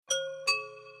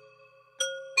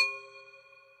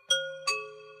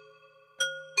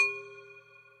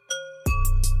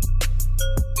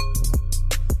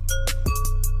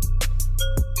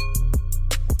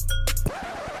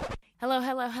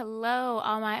Hello,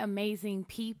 all my amazing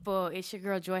people. It's your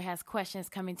girl Joy Has Questions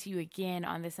coming to you again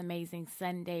on this amazing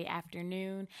Sunday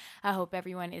afternoon. I hope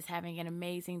everyone is having an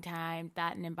amazing time,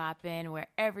 thotting and bopping,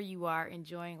 wherever you are,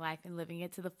 enjoying life and living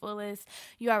it to the fullest.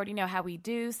 You already know how we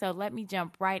do, so let me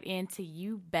jump right into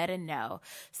You Better Know.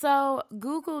 So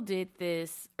Google did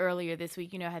this earlier this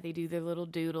week. You know how they do their little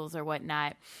doodles or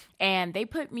whatnot, and they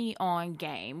put me on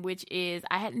game, which is,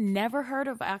 I had never heard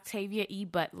of Octavia E.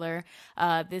 Butler.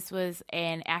 This was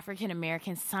an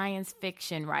African-American science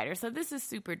fiction writer. So this is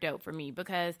super dope for me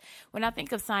because when I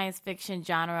think of science fiction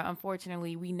genre,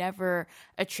 unfortunately, we never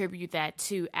attribute that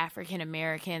to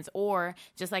African-Americans, or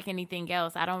just like anything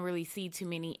else, I don't really see too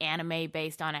many anime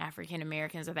based on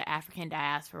African-Americans or the African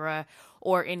diaspora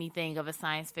or anything of a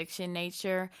science fiction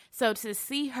nature. So to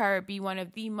see her be one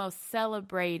of the most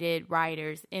celebrated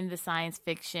writers in the science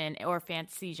fiction or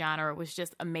fantasy genre was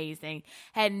just amazing.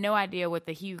 Had no idea what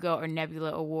the Hugo or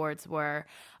Nebula Awards were,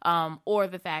 or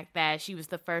the fact that she was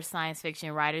the first science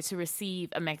fiction writer to receive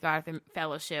a MacArthur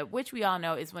Fellowship, which we all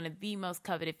know is one of the most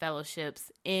coveted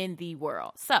fellowships in the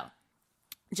world. So,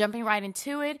 jumping right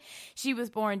into it, she was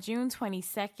born June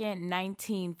 22nd,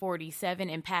 1947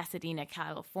 in Pasadena,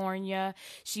 California.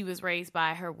 She was raised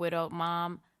by her widowed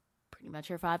mom. Pretty much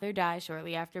her father died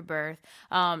shortly after birth.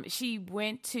 She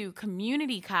went to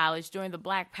community college during the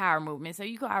Black Power movement. So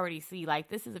you can already see, like,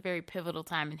 this is a very pivotal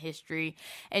time in history.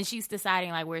 And she's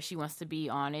deciding, like, where she wants to be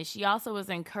on it. She also was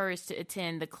encouraged to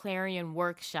attend the Clarion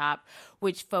Workshop,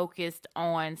 which focused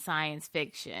on science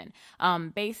fiction.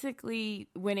 Basically,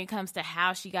 when it comes to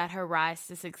how she got her rise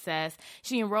to success,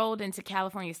 she enrolled into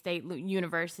California State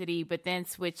University, but then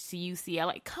switched to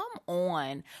UCLA. Come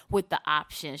on with the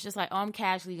options. Just like, oh, I'm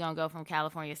casually going to go from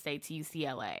California State to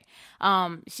UCLA.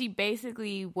 She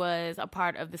basically was a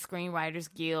part of the Screenwriters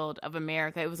Guild of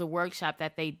America. It was a workshop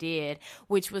that they did,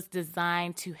 which was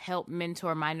designed to help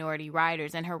mentor minority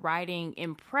writers. And her writing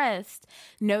impressed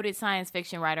noted science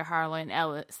fiction writer Harlan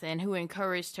Ellison, who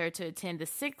encouraged her to attend the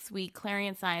 6-week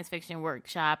Clarion Science Fiction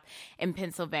Workshop in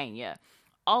Pennsylvania.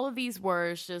 All of these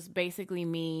words just basically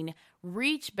mean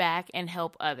reach back and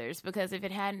help others, because if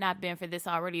it had not been for this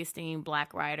already esteemed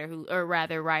Black writer who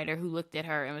looked at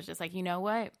her and was just like, you know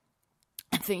what?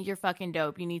 I think you're fucking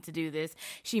dope. You need to do this.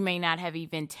 She may not have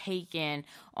even taken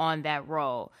on that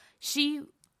role. Here's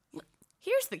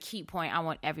the key point I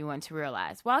want everyone to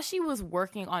realize. While she was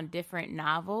working on different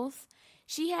novels,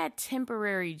 she had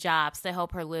temporary jobs to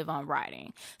help her live on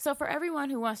writing. So for everyone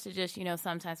who wants to just,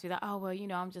 sometimes be like, oh, well,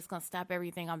 I'm just going to stop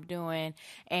everything I'm doing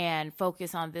and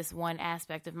focus on this one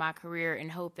aspect of my career and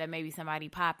hope that maybe somebody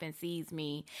pop and sees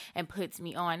me and puts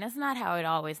me on. That's not how it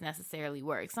always necessarily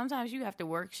works. Sometimes you have to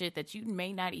work shit that you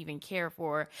may not even care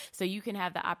for so you can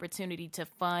have the opportunity to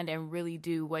fund and really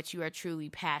do what you are truly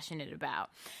passionate about.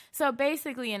 So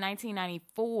basically in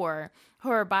 1994,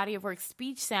 her body of work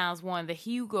Speech Sounds won the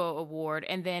Hugo Award,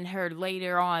 and then her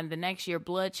later on the next year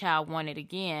Bloodchild won it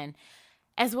again,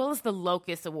 as well as the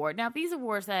Locust Award. Now, these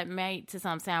awards that may to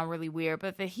some sound really weird,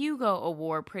 but the Hugo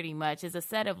Award pretty much is a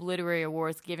set of literary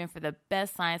awards given for the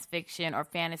best science fiction or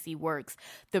fantasy works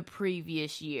the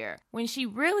previous year. When she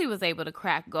really was able to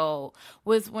crack gold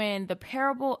was when The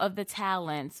Parable of the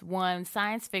Talents won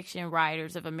Science Fiction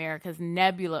Writers of America's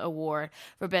Nebula Award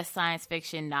for Best Science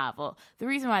Fiction Novel. The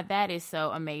reason why that is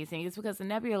so amazing is because the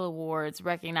Nebula Awards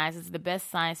recognizes the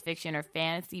best science fiction or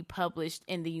fantasy published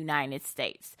in the United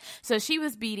States. So she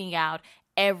was beating out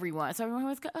everyone. So everyone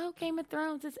was going, oh, Game of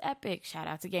Thrones is epic. Shout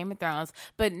out to Game of Thrones.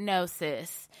 But no,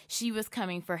 sis, she was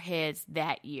coming for heads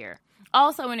that year.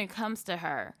 Also, when it comes to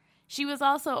her, she was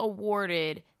also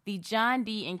awarded the John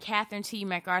D. and Catherine T.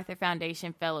 MacArthur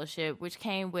Foundation Fellowship, which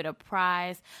came with a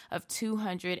prize of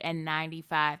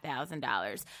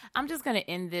 $295,000. I'm just going to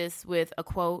end this with a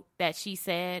quote that she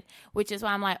said, which is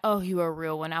why I'm like, oh, you are a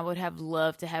real one. I would have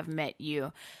loved to have met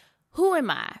you. Who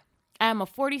am I? I am a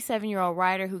 47-year-old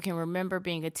writer who can remember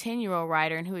being a 10-year-old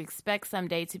writer and who expects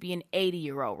someday to be an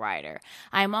 80-year-old writer.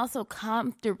 I am also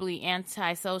comfortably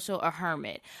antisocial, a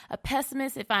hermit, a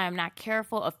pessimist if I am not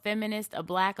careful, a feminist, a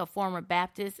Black, a former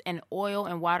Baptist, an oil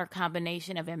and water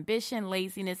combination of ambition,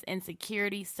 laziness,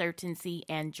 insecurity, certainty,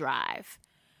 and drive.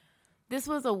 This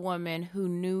was a woman who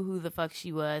knew who the fuck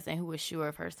she was and who was sure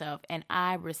of herself, and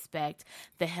I respect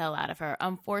the hell out of her.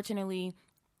 Unfortunately,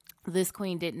 this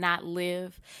queen did not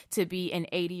live to be an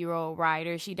 80-year-old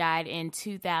writer. She died in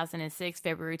 2006,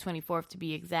 February 24th to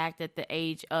be exact, at the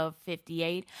age of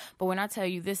 58. But when I tell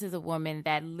you, this is a woman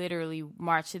that literally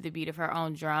marched to the beat of her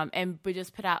own drum and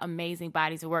just put out amazing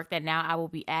bodies of work that now I will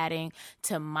be adding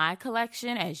to my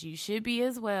collection, as you should be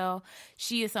as well.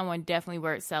 She is someone definitely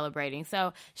worth celebrating.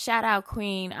 So shout out,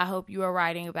 Queen. I hope you are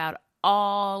writing about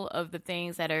all of the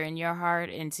things that are in your heart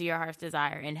and to your heart's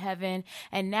desire in heaven.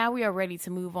 And now we are ready to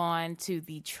move on to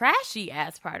the trashy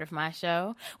ass part of my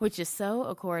show, which is So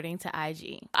According to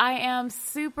IG. I am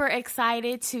super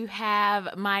excited to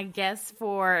have my guest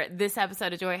for this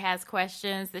episode of Joy Has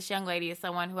Questions. This young lady is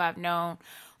someone who I've known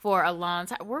for a long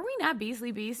time. Were we not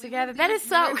Beasley Bees together? That is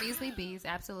so... Beasley Bees,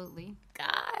 absolutely.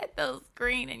 God, those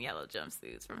green and yellow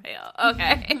jumpsuits from hell.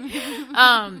 Okay.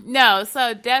 No,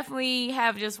 so definitely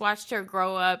have just watched her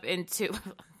grow up into...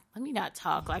 Let me not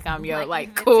talk like I'm your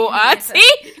cool auntie.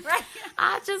 Right.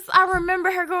 I remember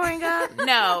her growing up.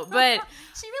 No, but...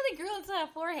 She really grew into her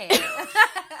forehead.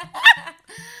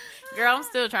 Girl, I'm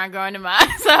still trying to grow into mine.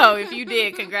 So if you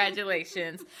did,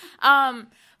 congratulations.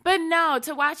 But no,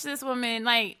 to watch this woman,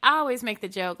 like, I always make the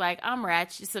joke, like, I'm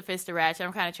ratchet, Sophista ratchet,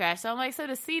 I'm kind of trash. So I'm like, so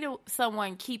to see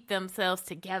someone keep themselves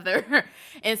together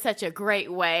in such a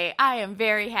great way, I am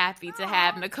very happy to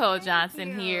have Nicole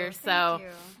Johnson here. So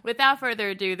without further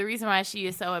ado, the reason why she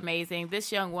is so amazing,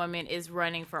 this young woman is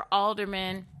running for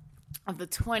alderman of the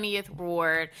 20th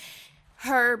Ward.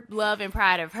 Her love and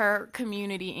pride of her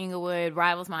community, Inglewood,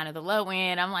 rivals mine at the low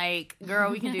end. I'm like,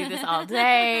 girl, we can do this all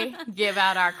day. Give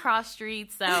out our cross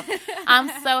streets. So I'm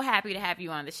so happy to have you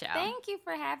on the show. Thank you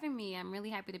for having me. I'm really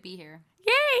happy to be here.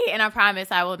 Yay! And I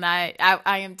promise I will not.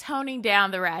 I am toning down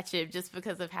the ratchet just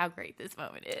because of how great this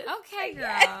moment is. Okay,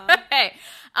 girl. Okay.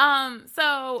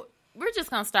 So we're just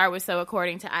gonna start with So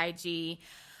According to IG.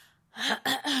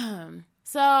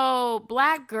 So,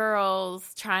 Black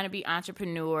girls trying to be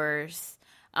entrepreneurs.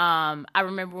 I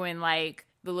remember when, like,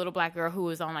 the little Black girl who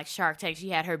was on, like, Shark Tank, she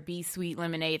had her Be Sweet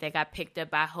lemonade that got picked up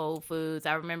by Whole Foods.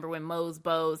 I remember when Mose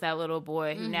Bowes, that little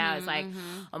boy who now is, like,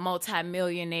 a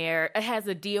multi-millionaire, has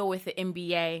a deal with the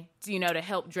NBA, to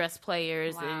help dress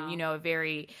players in, a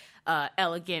very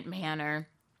elegant manner.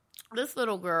 This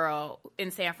little girl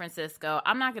in San Francisco,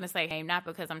 I'm not going to say her name, not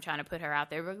because I'm trying to put her out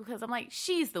there, but because I'm like,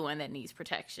 she's the one that needs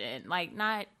protection. Like,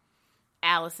 not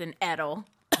Allison Edel.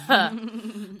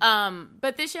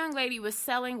 But this young lady was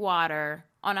selling water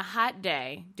on a hot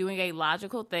day, doing a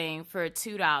logical thing for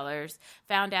 $2,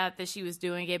 found out that she was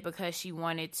doing it because she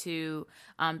wanted to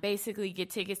basically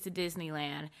get tickets to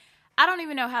Disneyland. I don't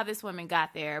even know how this woman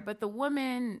got there, but the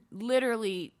woman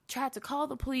literally tried to call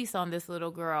the police on this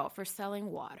little girl for selling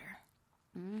water.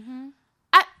 Mm-hmm.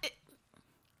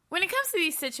 When it comes to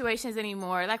these situations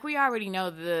anymore, like, we already know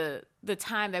the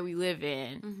time that we live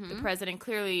in. Mm-hmm. The president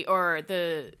clearly, or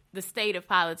the state of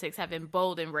politics, have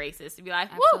emboldened racists to be like,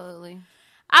 absolutely. Woo!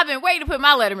 I've been waiting to put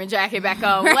my Letterman jacket back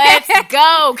on. Let's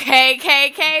go,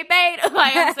 KKK bait.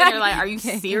 Like, I'm sitting there like, are you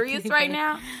serious right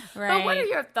now? Right. But what are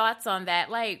your thoughts on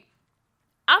that? Like,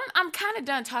 I'm kind of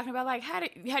done talking about, like, how do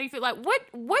you feel? Like,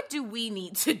 what do we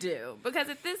need to do? Because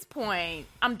at this point,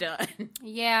 I'm done.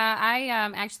 Yeah, I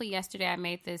actually yesterday I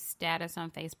made this status on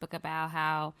Facebook about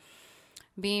how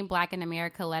being Black in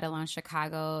America, let alone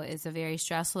Chicago, is a very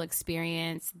stressful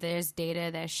experience. There's data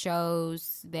that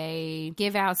shows they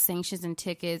give out sanctions and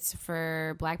tickets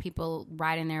for Black people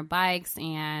riding their bikes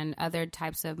and other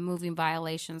types of moving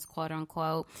violations, quote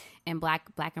unquote, in Black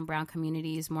and brown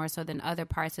communities more so than other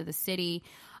parts of the city.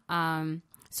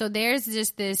 So there's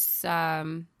just this,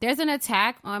 there's an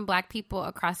attack on Black people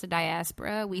across the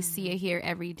diaspora. We see it here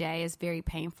every day. It's very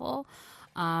painful.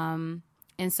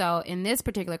 And so in this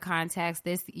particular context,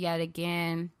 this yet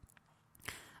again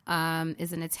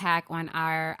is an attack on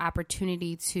our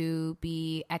opportunity to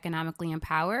be economically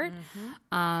empowered,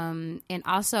 and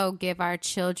also give our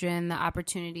children the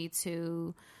opportunity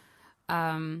to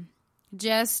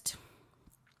just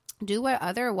do what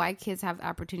other white kids have the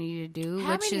opportunity to do.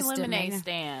 How which many is lemonade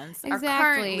stands Exactly. are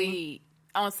currently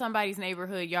on somebody's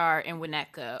neighborhood yard in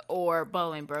Winnetka or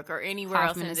Bolingbrook or anywhere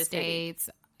Hoffman else in the Estates,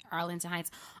 Arlington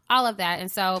Heights, all of that. And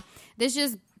so this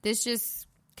just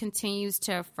continues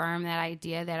to affirm that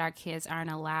idea that our kids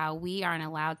we aren't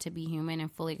allowed to be human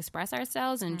and fully express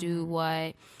ourselves and do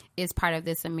what is part of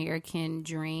this American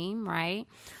dream, right?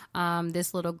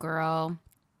 This little girl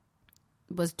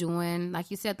was doing, like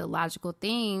you said, the logical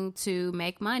thing to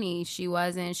make money. She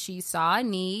saw a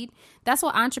need. That's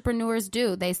what entrepreneurs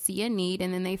do. They see a need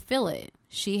and then they fill it.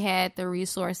 She had the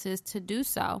resources to do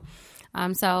so.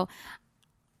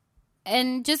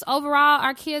 And just overall,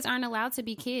 our kids aren't allowed to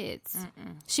be kids.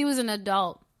 She was an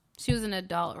adult.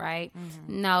 Right?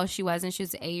 Mm-hmm. No, she wasn't. She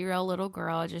was an 8-year-old little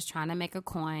girl just trying to make a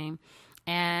coin.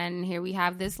 And here we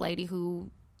have this lady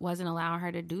who wasn't allowing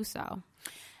her to do so.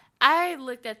 I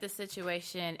looked at the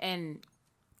situation, and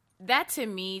that to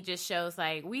me just shows,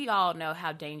 like, we all know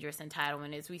how dangerous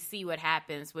entitlement is. We see what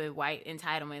happens with white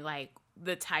entitlement, like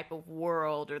the type of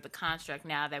world or the construct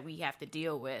now that we have to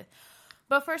deal with.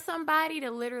 But for somebody to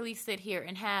literally sit here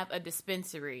and have a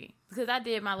dispensary, because I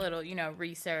did my little,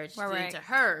 research into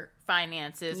her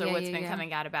finances or what's been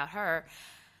coming out about her,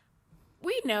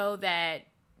 we know that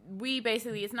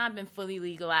it's not been fully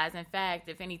legalized. In fact,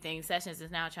 if anything, Sessions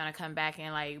is now trying to come back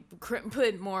and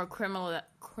put more criminalized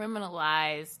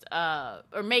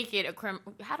or make it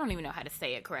I don't even know how to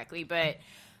say it correctly, but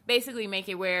basically make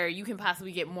it where you can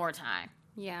possibly get more time.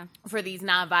 Yeah. For these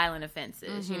nonviolent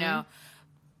offenses,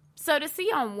 So to see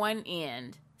on one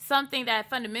end something that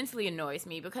fundamentally annoys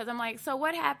me, because I'm like, so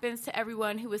what happens to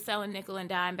everyone who was selling nickel and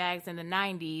dime bags in the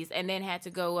 90s and then had to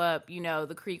go up,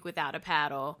 the creek without a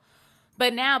paddle?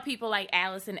 But now people like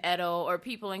Allison Edel or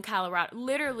people in Colorado,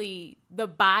 literally the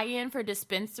buy-in for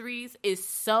dispensaries is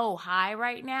so high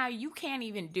right now, you can't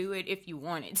even do it if you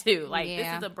wanted to.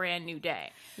 This is a brand new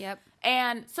day. Yep.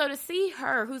 And so to see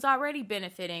her, who's already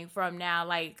benefiting from now,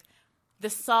 the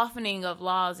softening of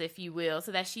laws, if you will,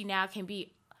 so that she now can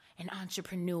be an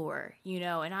entrepreneur,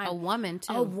 and I'm a woman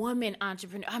too. A woman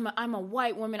entrepreneur. I'm a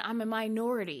white woman. I'm a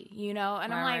minority, and I'm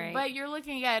like, but you're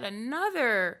looking at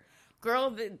another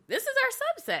girl. This is our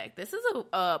subsect. This is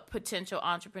a potential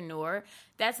entrepreneur.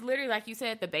 That's literally, like you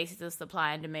said, the basis of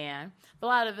supply and demand. But a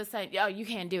lot of us say, oh, you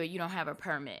can't do it. You don't have a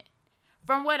permit.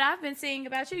 From what I've been seeing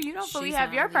about you, you don't fully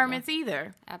have your permits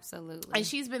either. Absolutely. And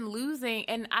she's been losing,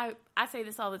 and I say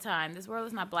this all the time, this world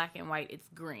is not black and white, it's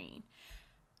green.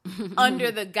 Under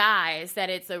the guise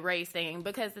that it's a race thing.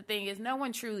 Because the thing is, no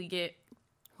one truly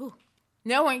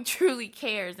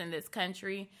cares in this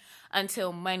country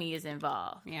until money is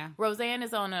involved. Yeah. Roseanne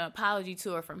is on an apology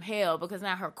tour from hell because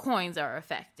now her coins are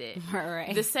affected.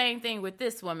 Right. The same thing with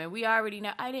this woman. We already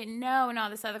know. I didn't know, and all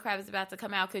this other crap is about to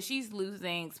come out because she's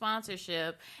losing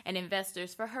sponsorship and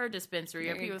investors for her dispensary.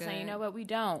 Or people saying, you know what, we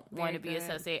don't want to be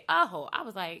associated. Oh, I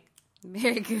was like,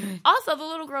 very good. Also, the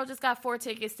little girl just got 4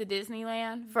 tickets to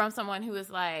Disneyland from someone who was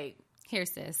like, here,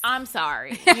 sis. I'm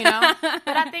sorry, But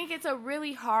I think it's a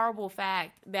really horrible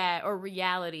fact or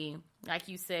reality, like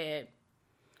you said,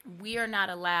 we are not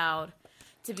allowed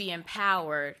to be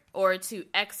empowered or to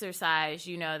exercise,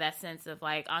 that sense of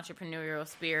entrepreneurial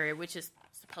spirit, which is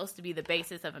supposed to be the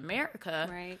basis of America.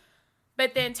 Right.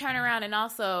 But then turn around and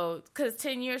also, because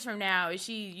 10 years from now, if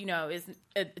she, is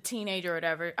a teenager or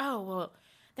whatever, oh, well,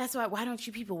 that's why don't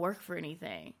you people work for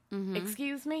anything? Mm-hmm.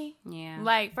 Excuse me?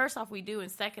 Yeah. First off, we do.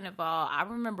 And second of all, I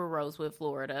remember Rosewood,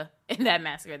 Florida, and that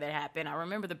massacre that happened. I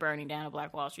remember the burning down of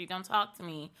Black Wall Street. Don't talk to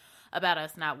me about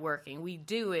us not working. We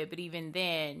do it, but even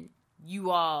then,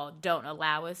 you all don't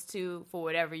allow us to for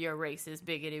whatever your racist,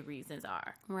 bigoted reasons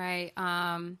are. Right.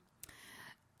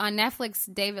 On Netflix,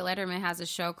 David Letterman has a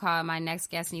show called My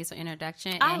Next Guest Needs an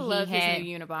Introduction. I love his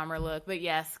new Unabomber look, but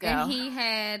yes, go. And he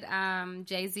had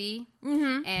Jay-Z,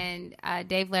 and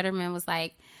Dave Letterman was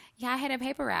like, yeah, I had a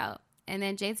paper route. And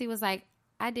then Jay-Z was like,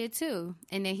 I did too.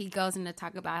 And then he goes in to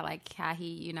talk about how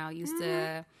he, used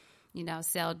to,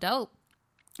 sell dope.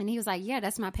 And he was like, yeah,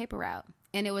 that's my paper route.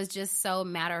 And it was just so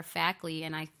matter-of-factly.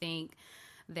 And I think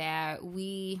that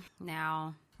we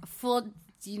now full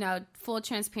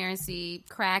transparency,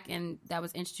 crack, and that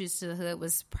was introduced to the hood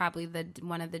was probably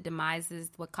one of the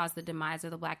demises, what caused the demise of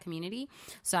the Black community.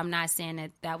 So I'm not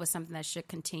saying that was something that should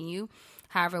continue.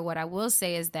 However, what I will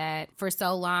say is that for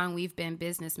so long we've been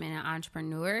businessmen and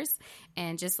entrepreneurs,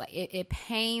 and just it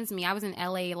pains me. I was in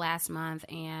LA last month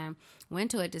and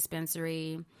went to a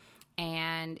dispensary,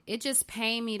 and it just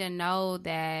pained me to know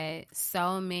that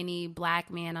so many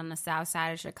Black men on the south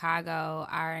side of Chicago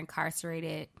are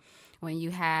incarcerated when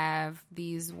you have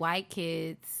these white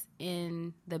kids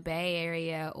in the Bay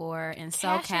Area or in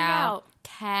SoCal,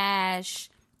 cash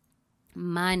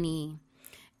money.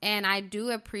 And I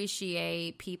do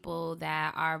appreciate people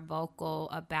that are vocal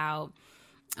about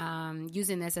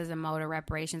using this as a mode of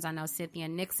reparations. I know Cynthia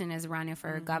Nixon is running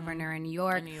for governor in New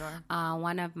York.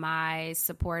 One of my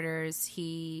supporters,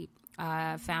 he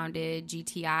founded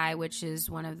GTI, which is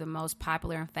one of the most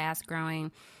popular and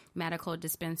fast-growing medical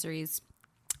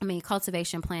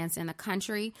cultivation plants in the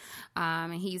country.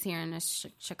 And he's here in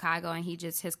Chicago, and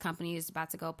his company is about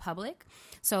to go public.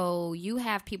 So you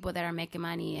have people that are making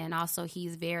money, and also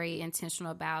he's very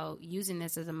intentional about using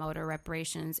this as a mode of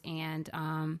reparations and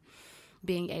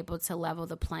being able to level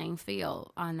the playing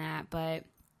field on that. But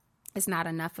it's not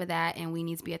enough of that, and we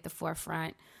need to be at the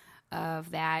forefront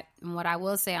of that. And what I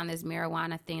will say on this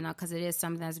marijuana thing, because it is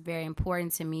something that's very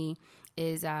important to me,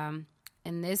 is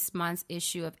in this month's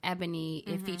issue of Ebony,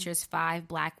 it features 5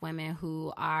 Black women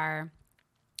who are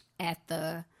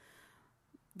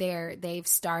they've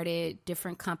started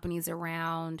different companies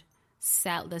around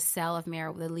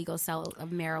the legal sale of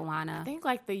marijuana. I think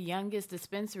the youngest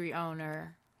dispensary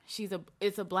owner,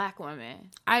 it's a black woman.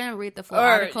 I didn't read the full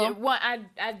article. I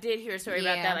did hear a story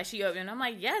about that. Like she opened, and I'm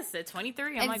like, yes, at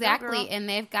 23. I'm exactly. Like, and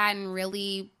they've gotten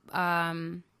really,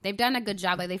 they've done a good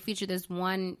job. Like they featured this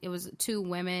one. It was 2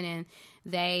 women, and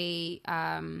they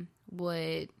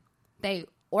they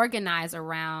organize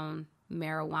around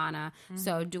marijuana.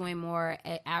 So doing more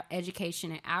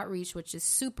education and outreach, which is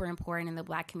super important in the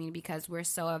black community because we're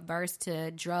so averse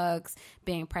to drugs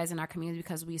being present in our community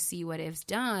because we see what it's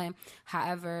done.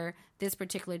 However, this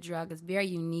particular drug is very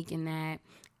unique in that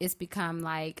it's become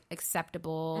like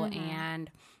acceptable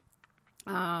and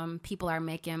people are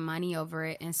making money over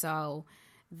it. And so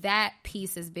that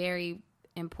piece is very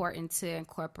important to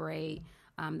incorporate,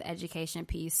 the education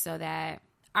piece, so that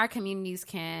our communities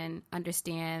can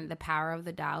understand the power of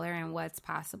the dollar and what's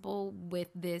possible with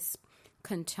this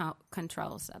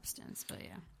control substance. But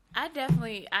yeah,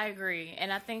 I agree.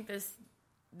 And I think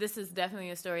this is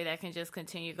definitely a story that can just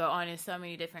continue to go on in so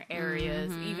many different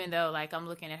areas, even though like I'm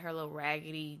looking at her little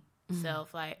raggedy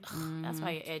self, like that's why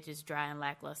your edge is dry and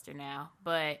lackluster now.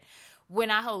 But when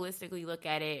I holistically look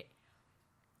at it,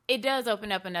 it does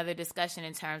open up another discussion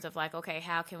in terms of like, okay,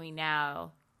 how can we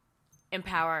now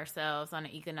empower ourselves on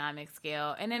an economic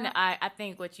scale? And then I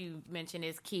think what you mentioned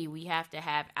is key. We have to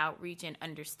have outreach and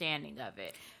understanding of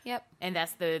it. Yep. And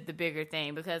that's the bigger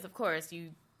thing, because of course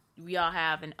we all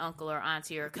have an uncle or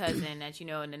auntie or cousin that,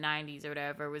 in the 90s or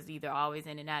whatever was either always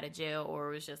in and out of jail or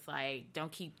was just like,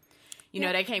 don't keep,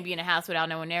 they can't be in a house without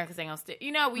no one there because they're going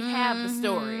to we have the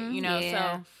story,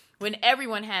 so when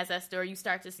everyone has that story, you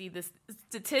start to see the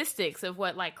statistics of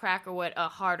what like crack or what a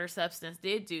harder substance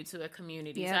did do to a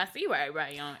community. Yep. So I see why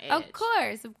everybody on edge. Of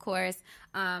course.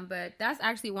 But that's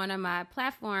actually one of my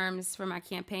platforms for my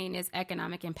campaign is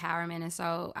economic empowerment. And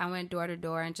so I went door to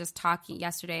door and just talking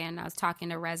yesterday, and I was talking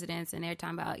to residents, and they're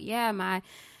talking about,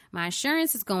 my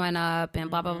insurance is going up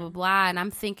and blah, blah, blah, blah. And I'm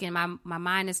thinking, my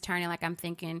mind is turning, like I'm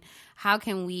thinking, how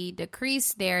can we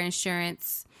decrease their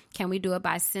insurance? Can we do it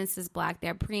by census block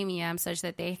their premium such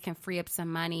that they can free up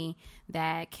some money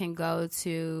that can go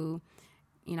to,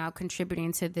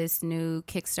 contributing to this new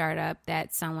Kickstarter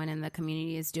that someone in the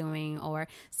community is doing or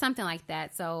something like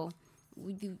that. So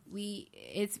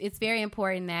it's very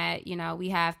important that, we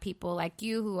have people like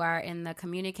you who are in the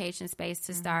communication space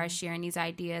to start sharing these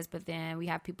ideas, but then we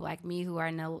have people like me who are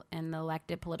in the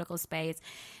elected political space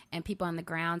and people on the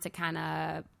ground to kind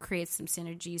of create some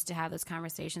synergies to have those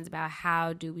conversations about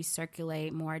how do we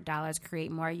circulate more dollars, create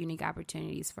more unique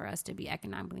opportunities for us to be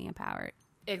economically empowered.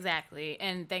 Exactly.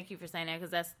 And thank you for saying that,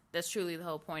 because that's truly the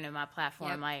whole point of my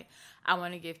platform. Yep. Like, I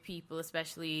want to give people,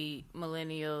 especially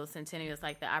millennials, centennials,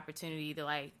 like the opportunity to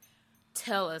like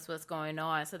tell us what's going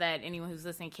on so that anyone who's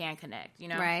listening can connect,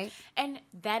 Right. And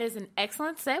that is an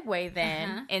excellent segue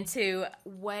then into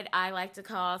what I like to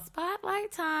call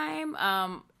spotlight time.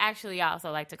 Actually, I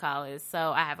also like to call it So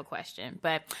I Have a Question,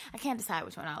 but I can't decide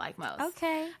which one I like most.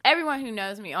 Okay. Everyone who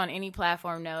knows me on any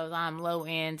platform knows I'm low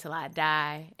end till I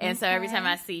die. And so every time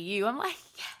I see you, I'm like,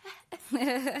 yes.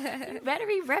 You better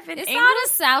be repping It's English. all the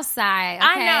South Side. Okay?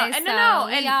 I know.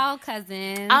 We all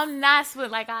cousins. I'm not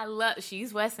split. Like, I love,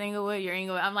 she's West Inglewood, you're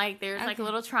Inglewood. I'm like, there's like a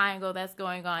little triangle that's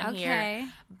going on here.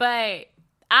 But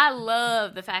I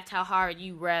love the fact how hard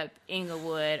you rep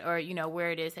Inglewood, or,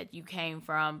 where it is that you came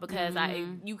from, because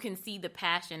you can see the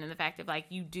passion and the fact of like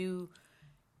you do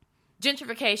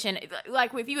gentrification,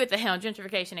 like with you at the helm,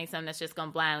 gentrification ain't something that's just gonna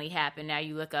blindly happen. Now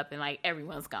you look up and like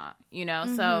everyone's gone,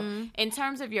 So in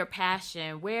terms of your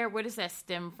passion, where does that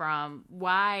stem from?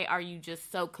 Why are you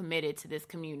just so committed to this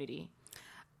community?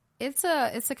 It's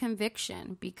a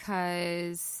conviction,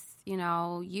 because you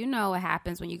know what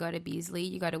happens when you go to Beasley,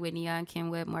 you go to Whitney Young,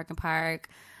 Kenwood, Morgan Park,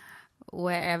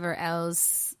 wherever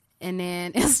else. And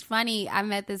then it's funny, I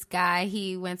met this guy,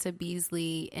 he went to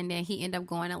Beasley, and then he ended up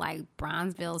going to like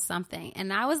Bronzeville something.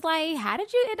 And I was like, how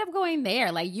did you end up going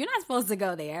there? Like, you're not supposed to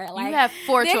go there. Like, you have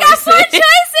four choices. They got 4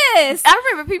 choices. I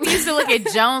remember people used to look at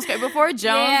Jones, before Jones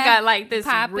got like this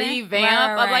revamp.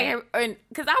 Right. Of like,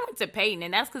 because I went to Peyton,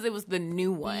 and that's because it was the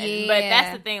new one. Yeah. But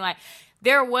that's the thing, like,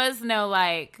 there was no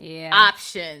like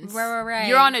options. Right.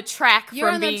 You're on a track You're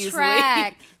from on Beasley. the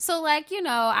track. So like,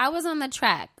 I was on the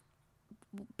track.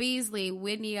 Beasley,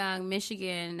 Whitney Young,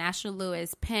 Michigan, National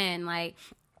Louis, Penn, like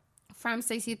from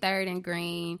 63rd and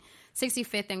Green,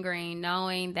 65th and Green,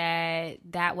 knowing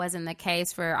that wasn't the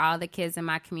case for all the kids in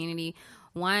my community.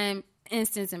 One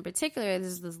instance in particular,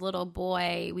 this little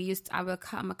boy, I'm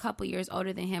a couple years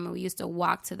older than him, and we used to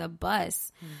walk to the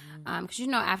bus. Because,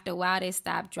 after a while, they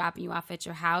stopped dropping you off at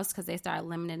your house because they started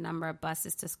limiting the number of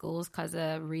buses to schools because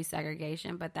of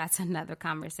resegregation. But that's another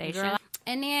conversation.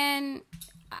 And then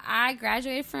I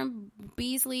graduated from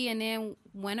Beasley and then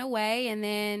went away and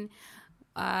then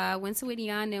went to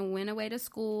Whittier and then went away to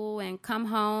school and come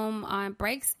home on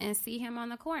breaks and see him on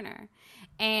the corner.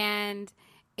 And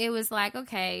it was like,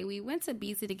 okay, we went to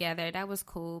Beasley together. That was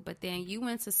cool. But then you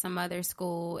went to some other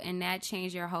school and that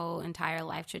changed your whole entire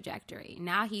life trajectory.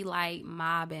 Now he like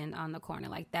mobbing on the corner.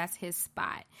 Like that's his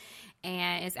spot.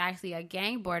 And it's actually a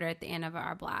gang border at the end of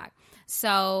our block.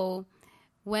 So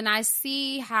when I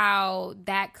see how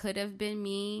that could have been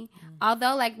me,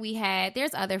 although like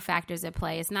there's other factors at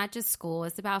play. It's not just school.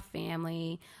 It's about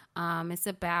family. It's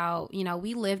about,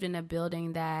 we lived in a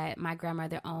building that my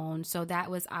grandmother owned. So that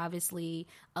was obviously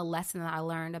a lesson that I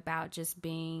learned about just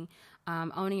being,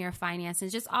 owning your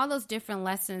finances, just all those different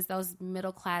lessons, those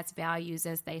middle class values,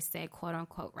 as they say, quote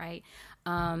unquote, right?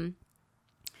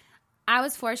 I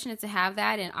was fortunate to have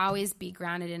that and always be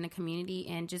grounded in the community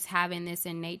and just having this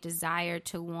innate desire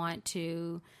to want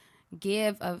to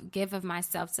give of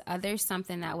myself to others,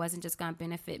 something that wasn't just going to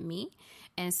benefit me.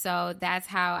 And so that's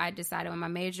how I decided what my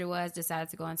major was,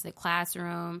 decided to go into the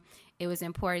classroom. It was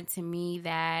important to me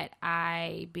that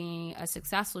I, being a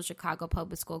successful Chicago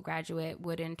public school graduate,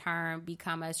 would in turn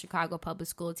become a Chicago public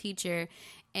school teacher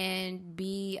and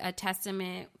be a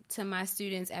testament to my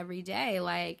students every day.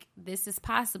 Like, this is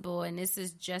possible, and this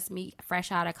is just me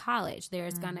fresh out of college.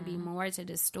 There's going to be more to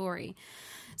this story.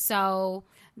 So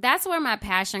that's where my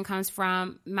passion comes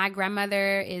from. My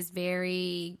grandmother is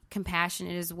very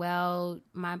compassionate as well.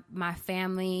 My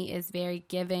family is very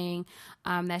giving.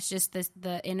 That's just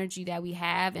the energy that we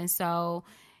have. And so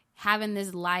having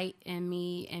this light in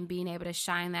me and being able to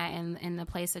shine that in the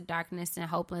place of darkness and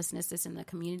hopelessness that's in the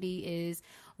community is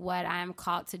what I'm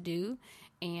called to do.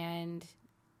 And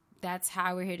that's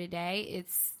how we're here today.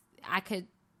 I could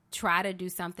try to do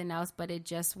something else, but it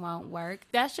just won't work.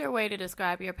 That's your way to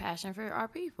describe your passion for our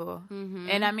people. Mm-hmm.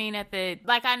 And I mean,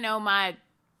 I know my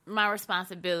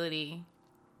responsibility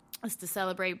is to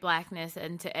celebrate Blackness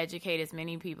and to educate as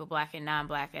many people, Black and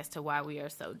non-Black, as to why we are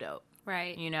so dope.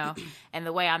 Right. And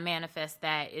the way I manifest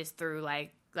that is through,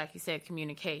 like you said,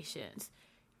 communications.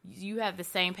 You have the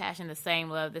same passion, the same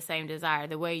love, the same desire.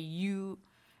 The way you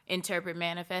interpret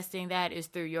manifesting that is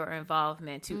through your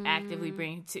involvement to actively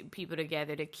bring people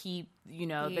together to keep,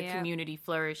 the community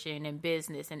flourishing and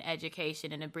business and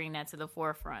education and to bring that to the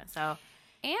forefront. So,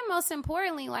 and most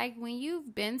importantly, like when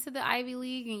you've been to the Ivy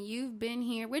League and you've been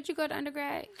here, where'd you go to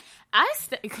undergrad? I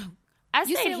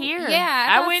stayed here. Yeah,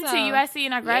 I went to USC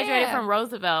and I graduated from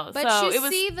Roosevelt. But so you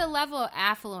see the level of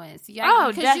affluence.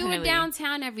 Definitely. Because you were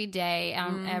downtown every day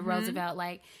at Roosevelt,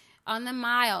 like on the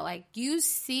Mile. Like you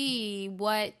see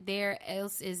what there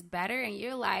else is better, and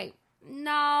you're like,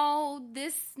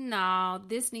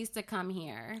 this needs to come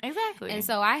here. Exactly. And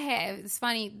so it's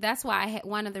funny, that's why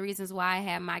one of the reasons why I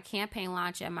had my campaign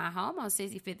launch at my home on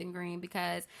 65th and Green,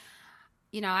 because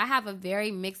I have a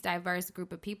very mixed, diverse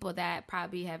group of people that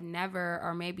probably have never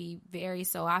or maybe very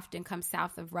so often come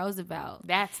south of Roosevelt.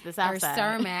 That's the south side. Or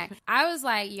Cermak. I was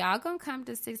like, y'all gonna come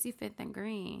to 65th and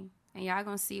Green and y'all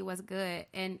gonna see what's good.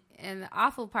 And the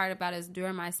awful part about it is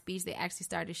during my speech, they actually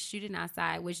started shooting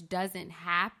outside, which doesn't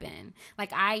happen.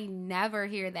 Like, I never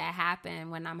hear that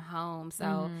happen when I'm home.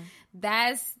 So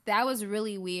that was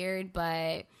really weird,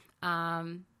 but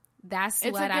it's a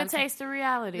good taste of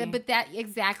reality. But that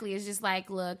exactly is just like,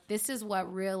 look, this is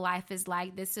what real life is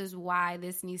like. This is why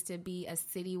this needs to be a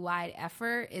citywide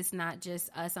effort. It's not just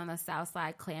us on the South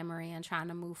Side clamoring and trying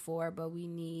to move forward, but we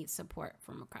need support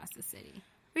from across the city.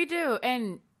 We do,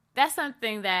 and that's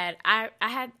something that I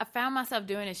found myself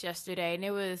doing this yesterday,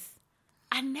 and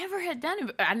I never had done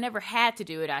it. I never had to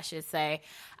do it, I should say.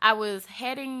 I was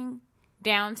heading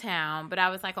downtown, but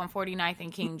I was like on 49th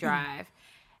and King Drive.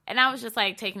 And I was just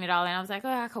like taking it all in. I was like,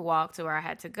 I could walk to where I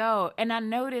had to go. And I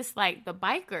noticed like the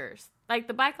bikers, like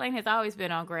the bike lane has always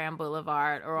been on Grand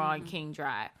Boulevard or on King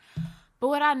Drive. But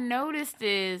what I noticed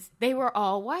is they were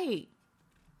all white.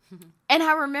 And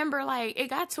I remember like it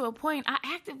got to a point I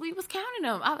actively was counting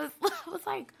them. I was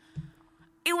like,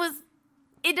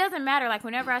 it doesn't matter. Like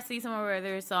whenever I see someone,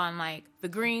 whether it's on like the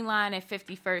Green Line at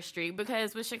 51st Street,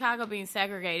 because with Chicago being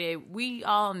segregated, we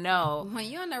all know. When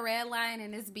you're on the red line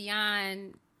and it's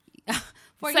beyond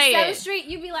 47th Street,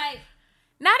 you'd be like,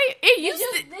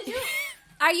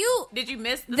 did you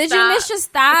miss the stop? Did you miss your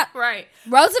stop? Right.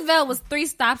 Roosevelt was 3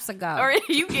 stops ago. Or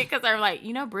because I'm like,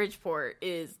 Bridgeport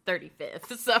is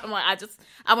 35th. So I'm like,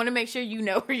 I want to make sure you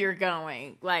know where you're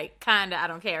going. Like, kind of, I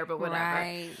don't care, but whatever.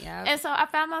 Right, yep. And so I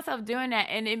found myself doing that,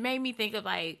 and it made me think of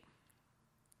like,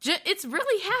 it's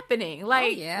really happening.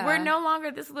 Like, we're no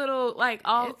longer this little, like,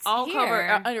 all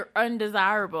covered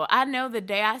undesirable. I know the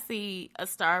day I see a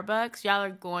Starbucks, y'all are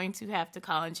going to have to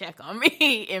call and check on me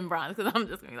in Bronx, because I'm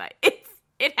just going to be like,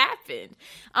 it happened.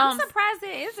 I'm surprised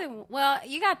it isn't. Well,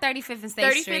 you got 35th and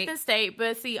State Street. 35th and State,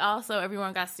 but see, also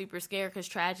everyone got super scared because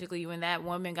tragically when that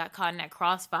woman got caught in that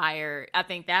crossfire, I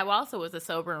think that also was a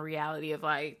sobering reality of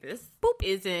like, this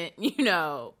isn't,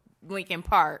 Lincoln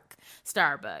Park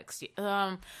Starbucks.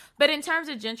 But in terms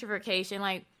of gentrification,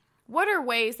 like, what are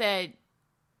ways that,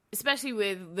 especially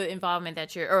with the involvement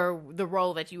that or the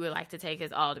role that you would like to take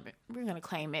as alderman, we're going to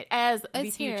claim it as the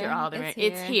future alderman.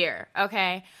 It's here.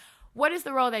 Okay. What is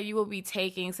the role that you will be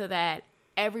taking so that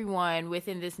everyone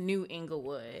within this new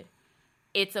Inglewood,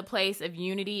 it's a place of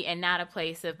unity and not a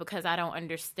place of, because I don't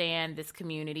understand this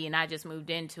community and I just moved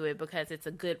into it because it's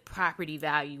a good property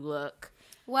value look?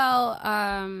 Well,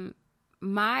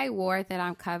 my ward that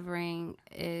I'm covering,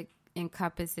 it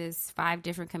encompasses 5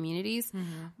 different communities.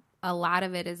 Mm-hmm. A lot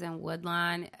of it is in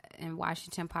Woodlawn and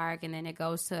Washington Park, and then it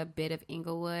goes to a bit of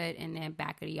Inglewood and then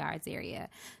back of the yards area.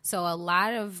 So a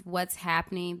lot of what's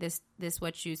happening, this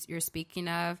what you're speaking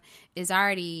of, is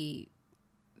already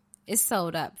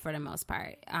sold up for the most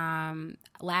part.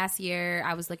 Last year,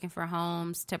 I was looking for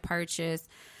homes to purchase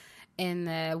in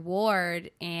the ward,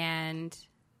 and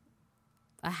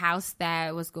a house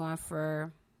that was going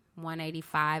for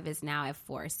 $185 is now at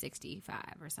 $465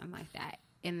 or something like that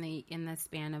in the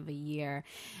span of a year.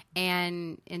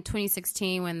 And in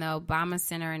 2016, when the Obama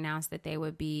Center announced that they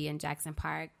would be in Jackson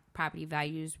Park, property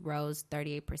values rose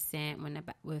 38%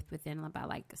 within about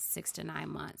like 6 to 9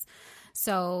 months.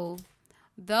 So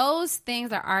those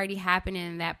things are already happening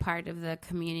in that part of the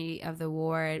community of the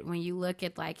ward. When you look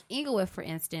at like Inglewood, for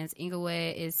instance,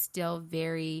 Inglewood is still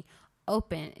very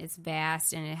open. It's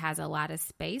vast and it has a lot of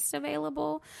space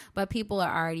available, but people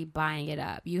are already buying it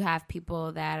up. You have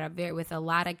people that are with a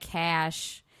lot of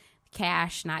cash,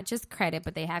 not just credit,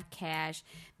 but they have cash.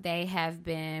 They have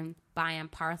been buying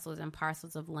parcels and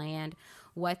parcels of land.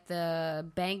 What the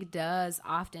bank does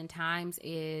oftentimes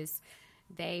is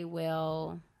they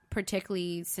will,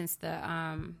 particularly since the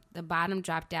bottom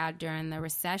dropped out during the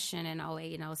recession in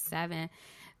 08 and 07,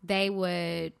 they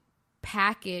would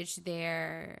package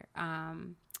their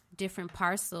different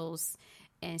parcels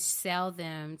and sell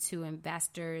them to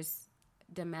investors,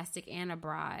 domestic and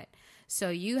abroad. So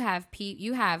you have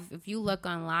if you look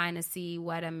online to see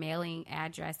what a mailing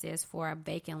address is for a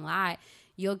vacant lot,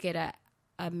 you'll get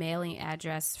a mailing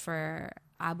address for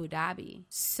Abu Dhabi.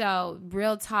 So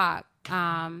real talk.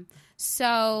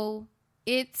 So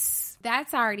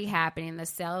that's already happening. The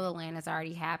sale of the land is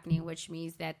already happening, which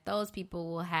means that those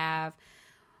people will have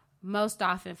most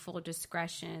often full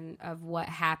discretion of what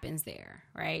happens there,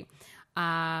 right?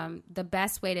 The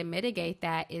best way to mitigate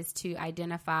that is to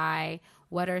identify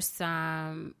what are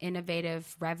some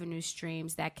innovative revenue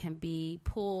streams that can be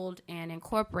pulled and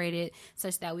incorporated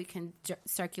such that we can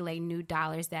circulate new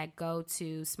dollars that go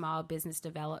to small business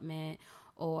development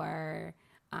or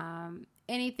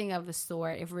anything of the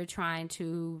sort. If we're trying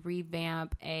to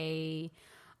revamp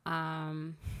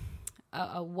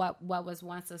what was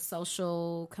once a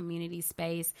social community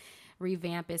space,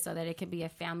 revamp it so that it can be a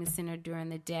family center during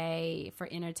the day for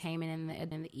entertainment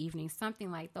in the evening,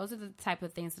 something like those are the type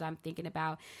of things that I'm thinking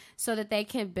about so that they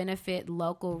can benefit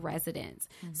local residents.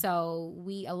 Mm-hmm. So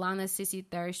we, along the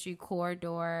 63rd Street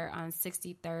corridor on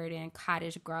 63rd and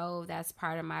Cottage Grove, that's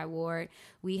part of my ward,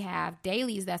 we have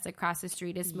Dailies that's across the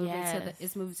street. It's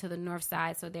moving to the north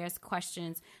side. So there's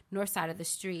questions north side of the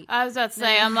street. I was about to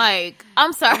say,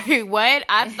 I'm sorry, what?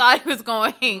 I thought it was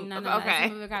going. No, okay.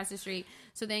 It's moving across the street.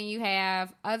 So then you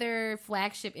have other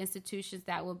flagship institutions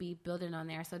that will be building on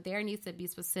there. So there needs to be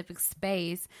specific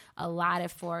space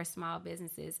allotted for small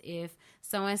businesses. If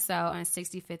so-and-so on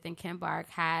 65th and Kimbark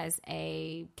has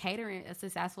a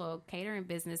successful catering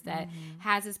business that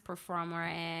has its performer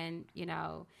and,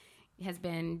 has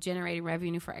been generating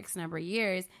revenue for X number of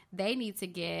years, they need to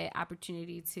get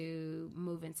opportunity to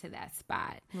move into that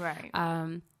spot.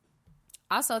 Right.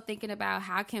 Also thinking about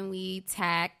how can we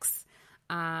tax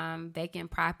vacant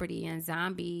property and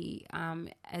zombie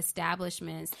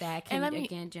establishments that can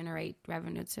again generate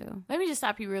revenue too. Let me just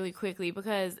stop you really quickly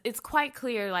because it's quite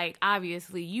clear, like,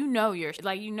 obviously you know your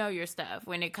stuff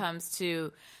when it comes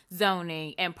to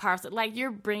zoning and parcel. Like,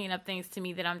 you're bringing up things to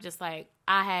me that I'm just like,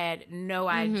 I had no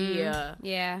idea.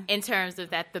 Yeah. In terms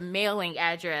of that, the mailing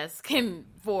address can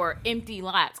for empty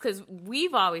lots, because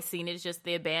we've always seen it's just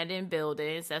the abandoned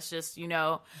buildings. That's just, you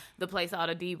know, the place all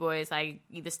the D-boys like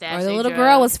either stash or the their little drugs,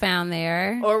 girl was found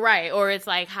there, or it's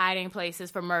like hiding places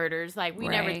for murders. Like we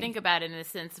never Right. think about it in a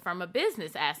sense from a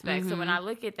business aspect. So when I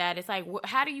look at that, it's like,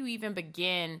 how do you even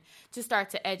begin to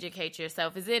start to educate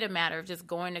yourself? Is it a matter of just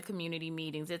going to community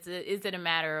meetings? Is it a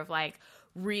matter of like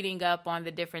reading up on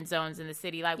the different zones in the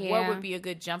city? Like, what would be a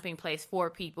good jumping place for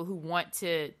people who want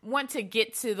to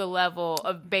get to the level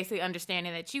of basically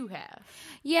understanding that you have?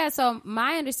 Yeah, so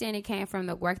my understanding came from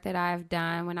the work that I've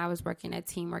done when I was working at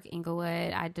Teamwork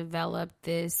Inglewood. I developed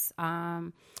this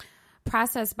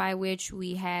process by which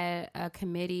we had a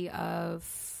committee of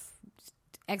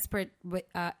experts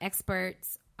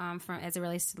from as it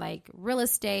relates to like real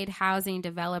estate, housing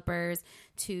developers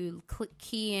to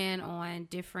key in on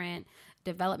different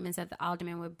developments that the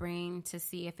alderman would bring to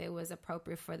see if it was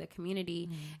appropriate for the community.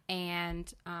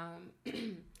 And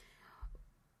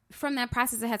from that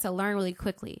process, I had to learn really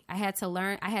quickly. I had to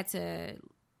learn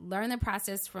the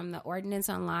process from the ordinance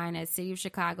online at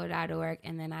cityofchicago.org,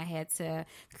 and then I had to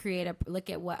look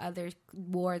at what other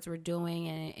wards were doing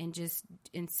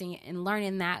and seeing and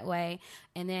learning that way.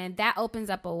 And then that opens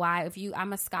up a wide.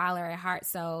 I'm a scholar at heart,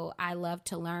 so I love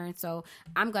to learn. So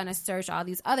I'm going to search all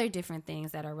these other different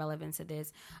things that are relevant to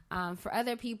this. For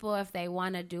other people, if they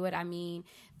want to do it, I mean,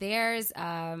 there's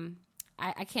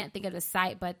I can't think of the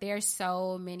site, but there's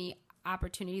so many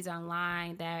opportunities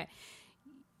online that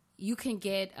you can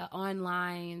get an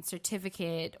online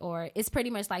certificate, or it's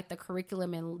pretty much like the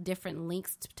curriculum and different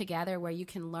links together where you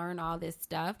can learn all this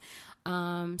stuff.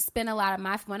 One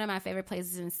of my favorite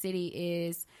places in the city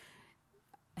is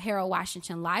Harold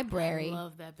Washington Library.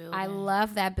 I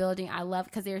love that building. I love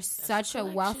because there's such a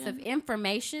wealth of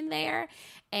information there,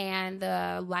 and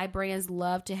the librarians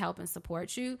love to help and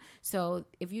support you. So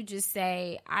if you just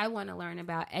say, I want to learn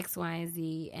about X, Y, and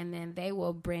Z, and then they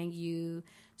will bring you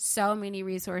so many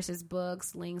resources,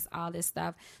 books, links, all this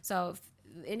stuff. So if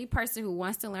any person who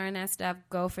wants to learn that stuff,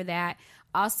 go for that.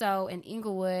 Also in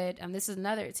Inglewood, this is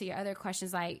another to your other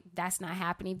questions, like that's not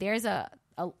happening. There's a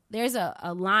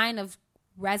line of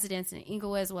residents in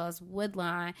Inglewood as well as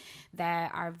Woodlawn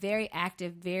that are very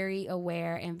active, very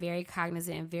aware, and very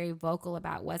cognizant and very vocal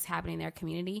about what's happening in their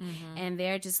community. And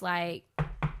they're just like,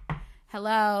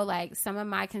 hello, like some of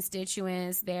my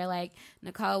constituents, they're like,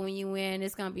 Nicole, when you win,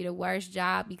 it's going to be the worst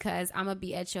job because I'm going to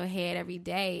be at your head every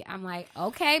day. I'm like,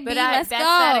 okay, but let's go. That's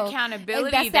that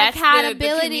accountability. That's the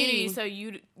community, so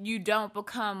you don't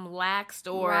become laxed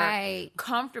or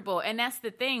comfortable. And that's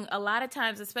the thing. A lot of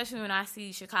times, especially when I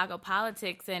see Chicago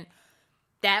politics, and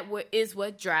that is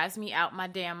what drives me out my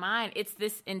damn mind. It's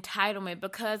this entitlement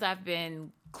because I've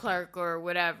been clerk or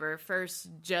whatever, first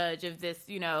judge of this,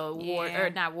 ward, or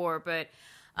not ward, but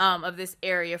of this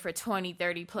area for 20,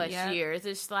 30 plus years.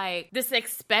 It's like this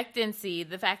expectancy,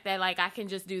 the fact that like I can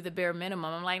just do the bare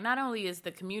minimum. I'm like, not only is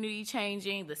the community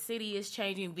changing, the city is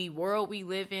changing, the world we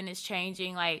live in is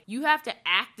changing. Like you have to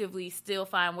actively still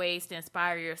find ways to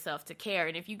inspire yourself to care.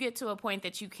 And if you get to a point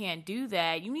that you can't do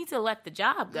that, you need to let the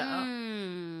job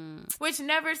go, which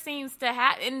never seems to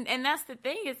happen. And that's the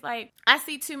thing. It's like, I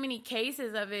see too many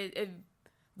cases of it.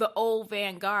 The old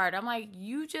vanguard. I'm like,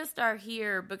 you just are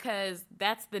here because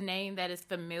that's the name that is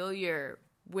familiar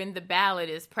when the ballot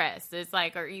is pressed. It's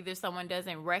like, or either someone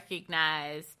doesn't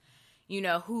recognize,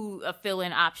 who a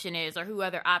fill-in option is or who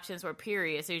other options were,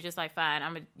 period. So you're just like,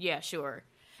 fine, sure.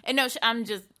 And no, I'm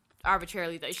just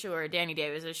arbitrarily like, sure, Danny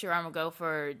Davis, or sure, I'm going to go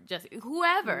for just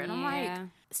whoever. And I'm like,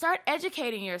 start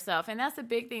educating yourself. And that's a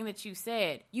big thing that you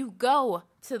said. You go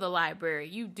to the library.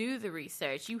 You do the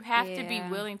research. You have to be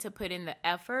willing to put in the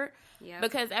effort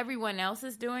because everyone else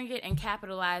is doing it and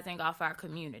capitalizing off our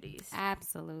communities.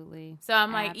 Absolutely. So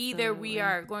I'm like, either we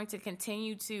are going to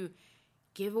continue to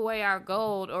give away our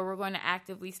gold, or we're going to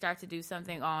actively start to do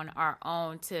something on our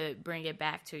own to bring it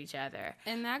back to each other.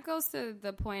 And that goes to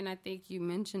the point I think you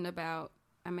mentioned about,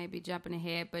 I may be jumping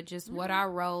ahead, but just what our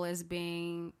role as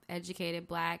being educated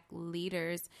Black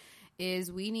leaders is.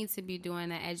 We need to be doing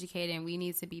the educating. We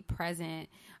need to be present.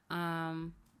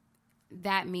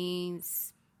 That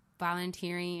means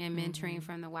volunteering and mentoring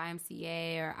from the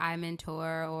YMCA or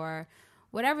iMentor or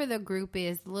whatever the group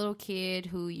is, the little kid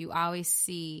who you always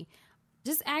see.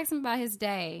 Just ask him about his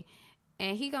day,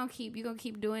 and you gonna keep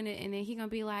doing it, and then he gonna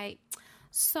be like,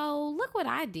 so look what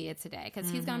I did today, because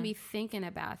he's gonna be thinking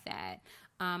about that.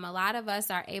 A lot of us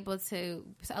are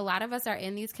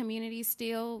in these communities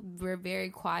still. We're very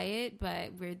quiet,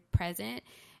 but we're present,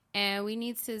 and we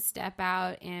need to step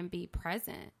out and be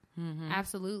present.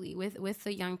 Absolutely, with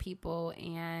the young people,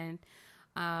 and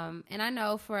And I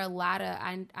know for a lot of,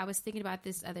 I was thinking about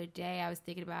this other day. I was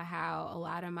thinking about how a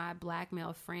lot of my black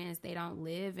male friends, they don't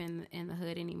live in the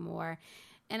hood anymore.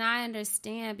 And I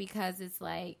understand, because it's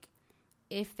like,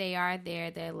 if they are there,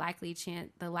 the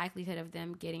likelihood of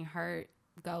them getting hurt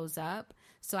goes up.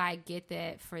 So I get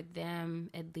that for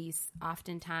them, at least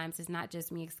oftentimes, it's not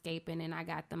just me escaping and I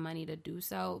got the money to do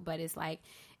so, but it's like,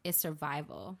 it's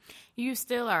survival. You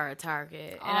still are a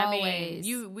target. And Always. I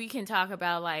mean, we can talk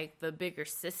about like the bigger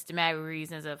systematic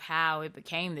reasons of how it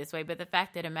became this way, but the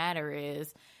fact of the matter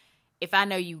is, if I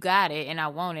know you got it and I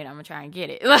want it, I'm gonna try and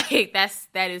get it. Like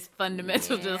that is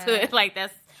fundamental to hood. Like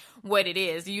that's what it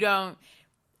is.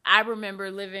 I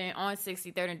remember living on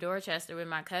 63rd in Dorchester with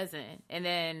my cousin, and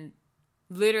then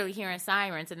literally hearing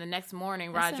sirens, and the next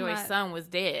morning Rod Joy's son was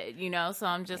dead, So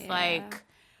I'm just like,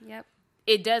 yep.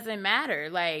 It doesn't matter.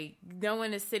 Like, no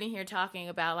one is sitting here talking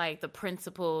about like the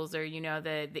principles or,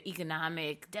 the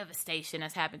economic devastation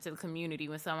that's happened to the community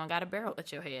when someone got a barrel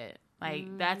at your head. Like,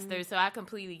 so I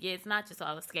completely get it's not just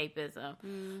all escapism.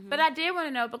 But I did want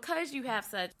to know, because you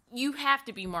have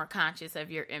to be more conscious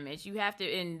of your image. You have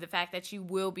to, in the fact that you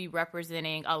will be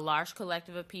representing a large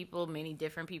collective of people, many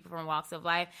different people from walks of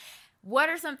life. What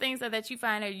are some things that you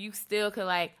find that you still could,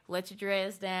 like, let your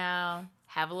dress down,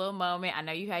 have a little moment? I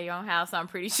know you have your own house, so I'm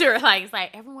pretty sure, like, it's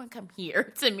like, everyone come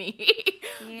here to me.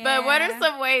 Yeah. But what are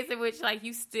some ways in which, like,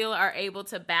 you still are able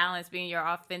to balance being your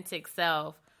authentic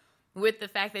self with the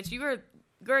fact that you're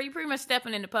pretty much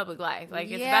stepping into public life?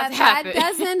 Like, it's about to happen.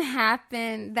 That doesn't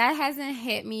happen. That hasn't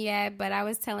hit me yet, but I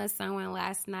was telling someone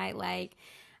last night, like,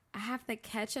 I have to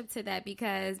catch up to that,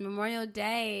 because Memorial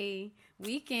Day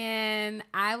weekend,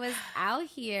 I was out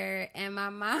here and my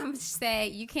mom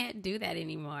said, you can't do that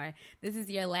anymore. This is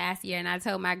your last year. And I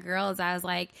told my girls, I was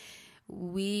like,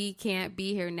 we can't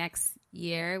be here next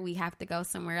year. We have to go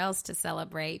somewhere else to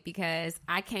celebrate, because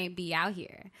I can't be out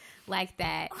here like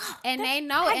that. And they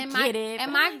know,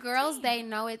 my girls, they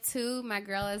know it too. My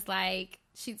girl is like,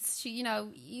 she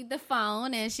the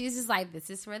phone, and she's just like, this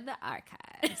is for the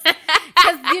archives.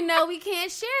 Because, we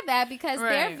can't share that, because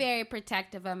they're very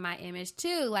protective of my image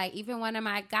too. Like, even one of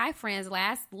my guy friends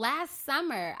last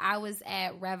summer, I was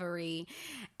at Reverie,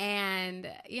 and,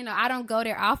 I don't go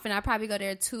there often. I probably go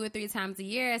there 2 or 3 times a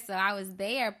year. So I was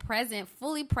there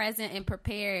fully present and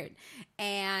prepared.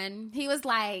 And he was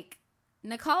like,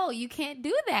 Nicole, you can't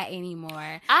do that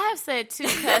anymore. I have said 2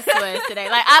 cuss words today.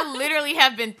 Like, I literally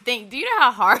have been thinking, do you know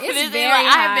how hard it is? Like, I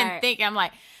have been thinking, I'm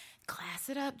like, class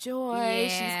it up, Joy. Yeah.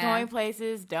 She's going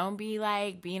places. Don't be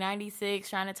like B96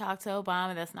 trying to talk to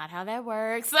Obama. That's not how that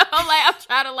works. So I'm like, I'm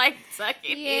trying to like suck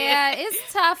it in. Yeah,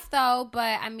 it's tough though,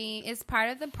 but I mean, it's part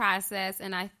of the process.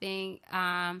 And I think,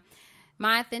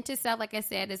 my authentic self, like I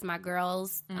said, is my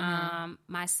girls.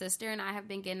 My sister and I have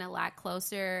been getting a lot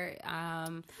closer.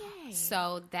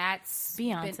 So that's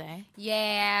Beyonce.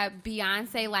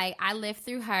 Beyonce. Like, I lived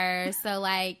through her. So,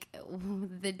 like,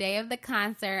 the day of the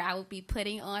concert, I will be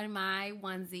putting on my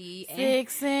onesie.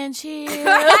 6-inch heels.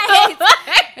 Right?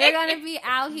 They're going to be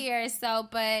out here. So,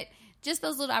 but just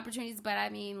those little opportunities. But, I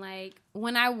mean, like,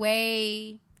 when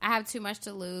I have too much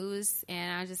to lose.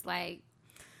 And I'm just like,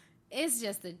 it's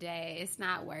just a day. It's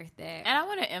not worth it. And I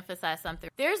want to emphasize something.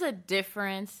 There's a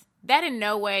difference. That in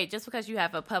no way, just because you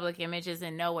have a public image, is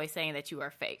in no way saying that you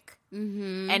are fake.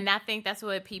 And I think that's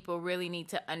what people really need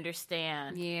to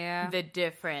understand. Yeah. The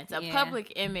difference. A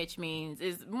public image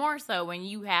is more so when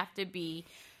you have to be,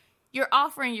 you're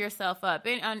offering yourself up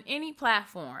on any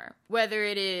platform, whether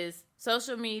it is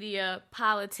social media,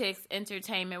 politics,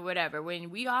 entertainment, whatever. When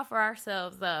we offer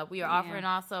ourselves up, we are offering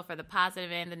also for the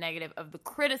positive and the negative of the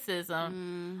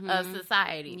criticism of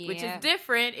society, which is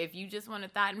different if you just want to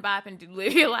thought and bop and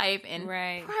live your life in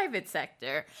private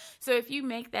sector. So if you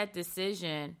make that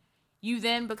decision, you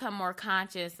then become more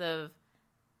conscious of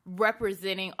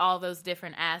representing all those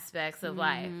different aspects of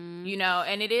life, and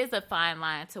it is a fine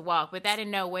line to walk, but that in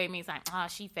no way means like, oh,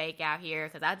 she fake out here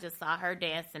because I just saw her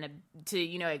dancing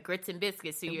at Grits and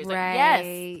Biscuits 2 years ago.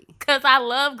 Yes, because I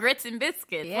love Grits and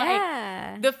Biscuits,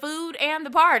 like the food and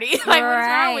the party. Like, what's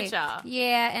wrong with y'all?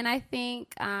 Yeah, and I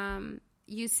think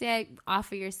you said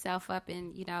offer yourself up,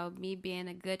 and me being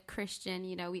a good Christian,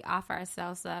 we offer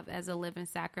ourselves up as a living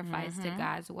sacrifice to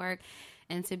God's work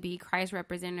and to be Christ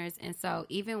representatives. And so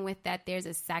even with that, there's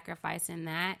a sacrifice in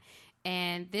that.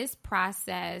 And this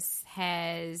process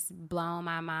has blown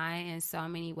my mind in so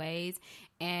many ways.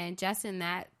 And just in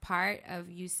that part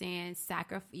of you saying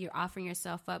you're offering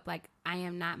yourself up, like, I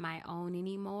am not my own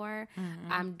anymore.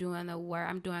 I'm doing the work.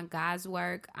 I'm doing God's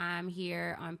work. I'm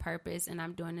here on purpose, and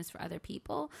I'm doing this for other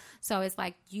people. So it's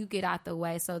like you get out the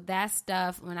way. So that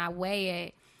stuff, when I weigh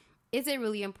it, is it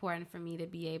really important for me to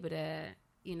be able to,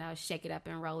 you know, shake it up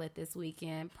and roll it this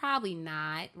weekend? Probably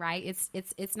not, right?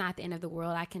 It's not the end of the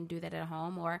world. I can do that at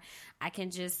home, or I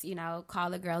can just, you know, call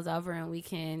the girls over and we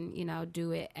can, you know,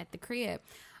 do it at the crib.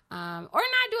 Or not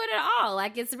do it at all.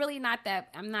 Like, it's really not that,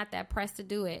 I'm not that pressed to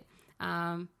do it.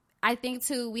 I think,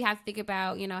 too, we have to think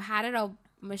about, you know, how did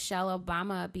Michelle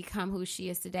Obama become who she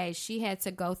is today? She had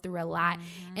to go through a lot.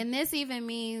 Mm-hmm. And this even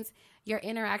means your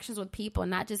interactions with people,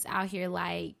 not just out here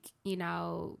like, you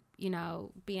know,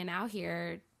 being out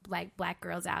here, like black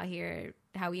girls out here,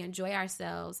 how we enjoy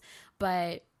ourselves.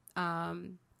 But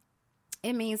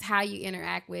it means how you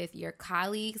interact with your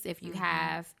colleagues. If you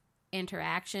have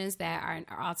interactions that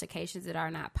are altercations that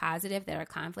are not positive, that are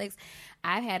conflicts.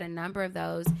 I've had a number of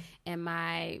those in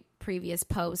my previous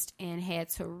post and had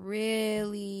to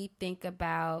really think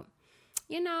about,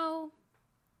 you know,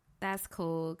 that's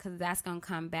cool because that's going to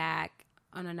come back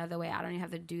on another way. I don't even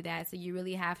have to do that. So you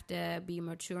really have to be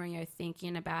mature in your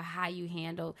thinking about how you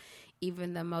handle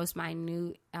even the most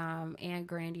minute and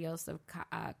grandiose of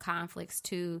conflicts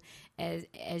too,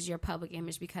 as your public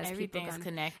image, because everything's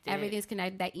connected. Everything's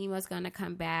connected. That email's going to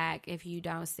come back if you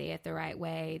don't say it the right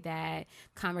way. That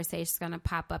conversation's going to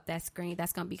pop up. That screen,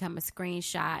 that's going to become a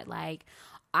screenshot. Like,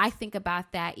 I think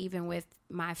about that even with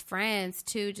my friends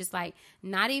too, just like,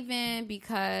 not even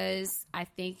because I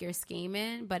think you're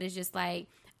scheming, but it's just like,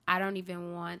 I don't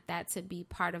even want that to be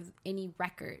part of any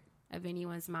record of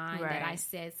anyone's mind, right, that I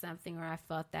said something or I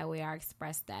felt that way or I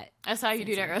expressed that. I saw you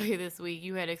do that earlier this week.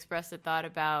 You had expressed a thought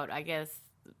about, I guess,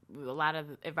 a lot of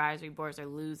advisory boards are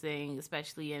losing,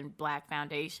 especially in black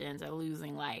foundations, are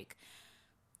losing like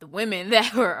the women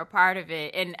that were a part of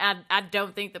it. And I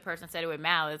don't think the person said it with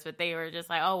malice, but they were just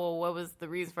like, oh, well, what was the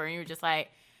reason for it? And you were just like,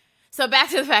 so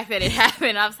back to the fact that it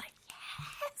happened. I was like, yes.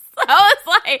 So it's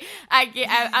like,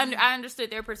 I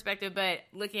understood their perspective, but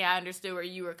I understood where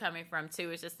you were coming from too.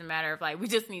 It's just a matter of like, we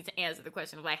just need to answer the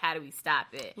question of like, how do we stop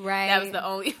it? Right. That was the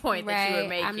only point that you were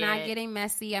making. I'm not getting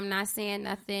messy. I'm not saying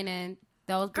nothing. And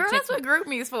girl, that's what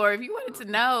GroupMe is for. If you wanted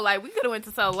to know, like, we could have went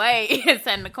to So Late and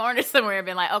sat in the corner somewhere and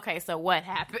been like, okay, so what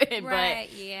happened? Right,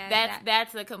 but yeah.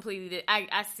 That's a completely,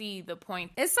 I see the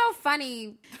point. It's so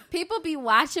funny. People be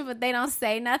watching, but they don't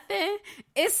say nothing.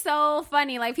 It's so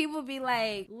funny. Like, people be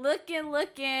like, looking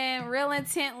real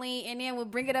intently, and then we'll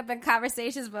bring it up in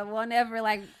conversations, but we'll never,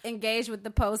 like, engage with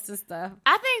the posts and stuff.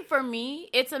 I think for me,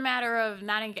 it's a matter of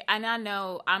not engage. And I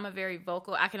know I'm a very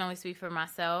vocal, I can only speak for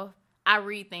myself. I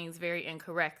read things very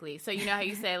incorrectly. So you know how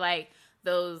you say, like,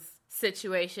 those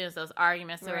situations, those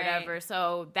arguments or whatever.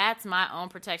 So that's my own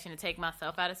protection to take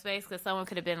myself out of space, because someone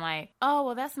could have been like, oh,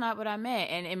 well, that's not what I meant.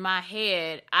 And in my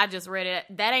head, I just read it.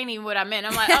 That ain't even what I meant.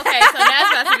 I'm like, okay, so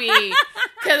that's about to be,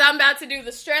 because I'm about to do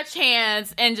the stretch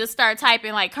hands and just start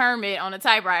typing like Kermit on a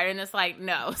typewriter. And it's like,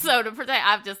 no. So to protect,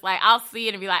 I'm just like, I'll see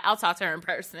it and be like, I'll talk to her in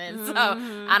person. Mm-hmm. So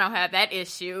I don't have that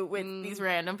issue with these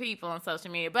random people on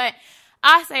social media. But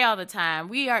I say all the time,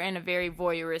 we are in a very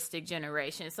voyeuristic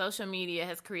generation. Social media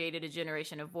has created a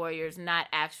generation of voyeurs, not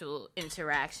actual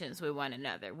interactions with one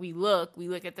another. We look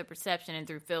at the perception and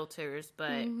through filters,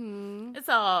 but it's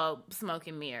all smoke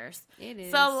and mirrors. It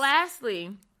is. So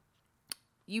lastly,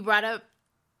 you brought up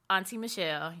Auntie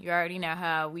Michelle. You already know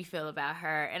how we feel about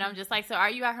her. And I'm just like, so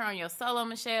are you out here on your solo,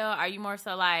 Michelle? Are you more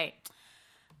so like,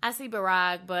 I see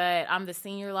Barack, but I'm the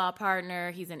senior law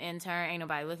partner. He's an intern. Ain't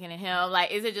nobody looking at him.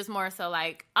 Like, is it just more so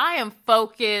like, I am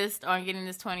focused on getting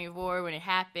this 20 award. When it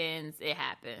happens, it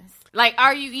happens. Like,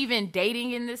 are you even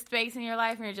dating in this space in your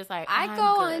life? And you're just like, I go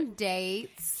on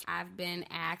dates. I've been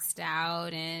asked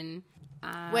out and...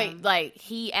 Wait, like,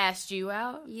 he asked you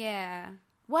out? Yeah.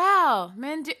 Wow.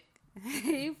 Men do...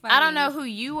 I don't know who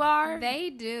you are. They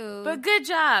do. But good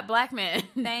job, black men.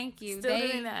 Thank you. Still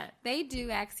doing that. They do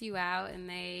ask you out and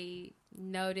they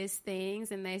notice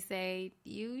things and they say,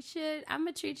 I'm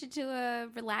going to treat you to a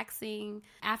relaxing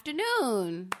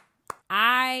afternoon.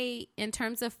 In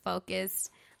terms of focused,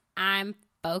 I'm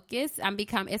focused.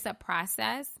 It's a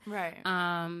process. Right.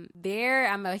 I'm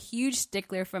a huge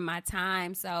stickler for my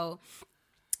time. So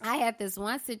I had this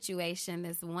one situation,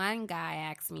 this one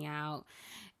guy asked me out.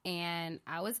 And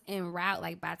I was en route,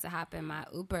 like, about to hop in my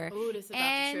Uber. Ooh, this is about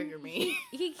to trigger me.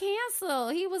 He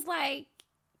canceled. He was like,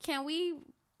 can we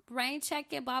rain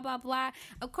check it, blah, blah, blah.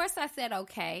 Of course, I said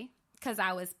okay, because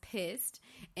I was pissed.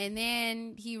 And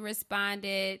then he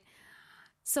responded,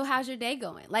 so how's your day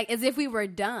going? Like, as if we were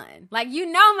done. Like,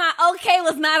 my okay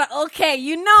was not an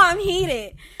okay. I'm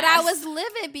heated. But I was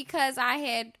livid because I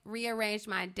had rearranged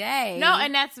my day. No,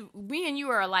 and that's, me and you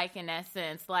are alike in that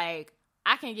sense. Like,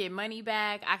 I can get money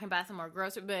back. I can buy some more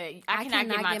groceries, but I cannot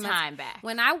get my time back.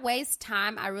 When I waste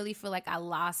time, I really feel like I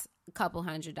lost a couple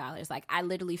 $100. Like, I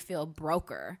literally feel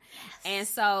broker. Yes. And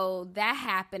so that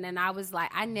happened, and I was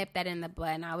like, I nipped that in the bud,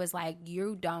 and I was like,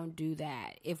 you don't do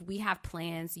that. If we have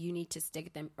plans, you need to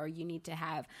stick them, or you need to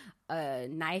have a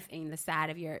knife in the side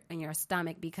of your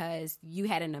stomach because you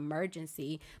had an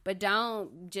emergency. But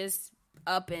don't just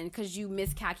up and because you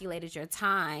miscalculated your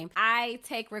time. I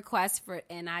take requests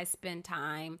and I spend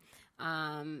time.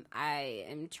 I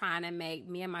am trying to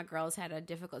me and my girls had a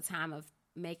difficult time of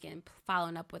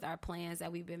following up with our plans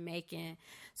that we've been making.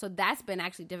 So that's been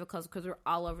actually difficult because we're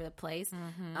all over the place.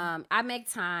 Mm-hmm. I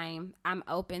make time. I'm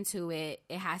open to it.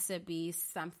 It has to be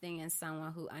something and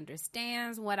someone who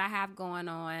understands what I have going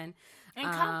on.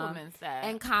 And compliments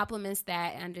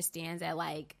that. And understands that,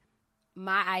 like,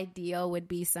 my ideal would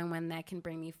be someone that can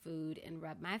bring me food and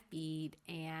rub my feet,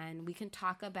 and we can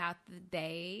talk about the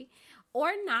day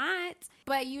or not,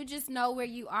 but you just know where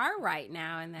you are right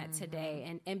now in that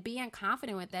today, and being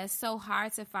confident with that. It's so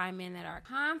hard to find men that are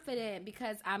confident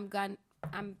because I'm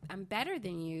better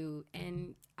than you,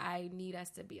 and I need us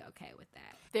to be okay with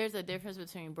that. There's a difference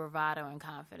between bravado and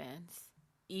confidence.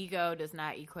 Ego does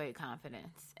not equate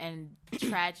confidence, and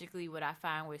tragically, what I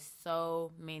find with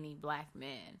so many black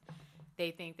men,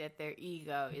 they think that their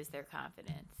ego is their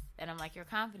confidence. And I'm like, your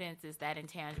confidence is that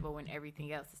intangible when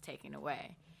everything else is taken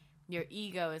away. Your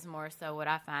ego is more so what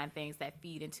I find things that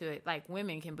feed into it. Like,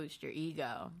 women can boost your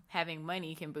ego. Having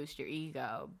money can boost your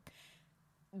ego.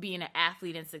 Being an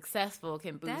athlete and successful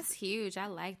can boost. That's huge. I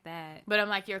like that. But I'm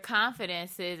like, your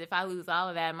confidence is, if I lose all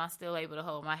of that, am I still able to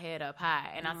hold my head up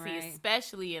high? And I see,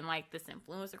 especially in, like, this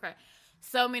influencer crowd,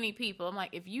 so many people. I'm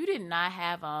like, if you did not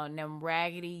have on them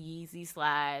raggedy Yeezy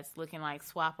slides looking like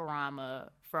Swaparama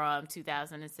from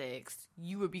 2006,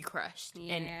 you would be crushed.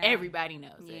 Yeah. And everybody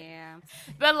knows it. Yeah.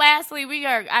 But lastly,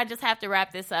 I just have to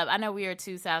wrap this up. I know we are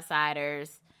two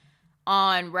Southsiders.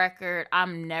 On record,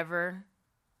 I'm never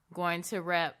going to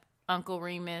rep Uncle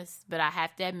Remus, but I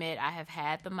have to admit, I have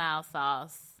had the mild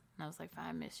sauce. And I was like,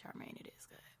 fine, Miss Charmaine, it is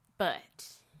good. But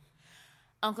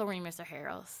Uncle Remus or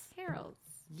Harold's? Harold's.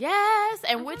 Yes,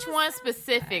 and which one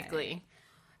specifically?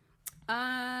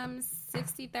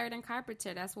 63rd and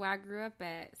Carpenter. That's where I grew up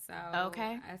at. So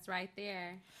okay, that's right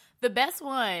there. The best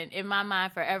one in my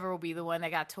mind forever will be the one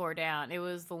that got tore down. It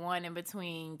was the one in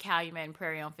between Calumet and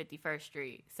Prairie on 51st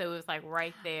Street. So it was like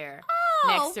right there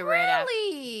next to Red Apple.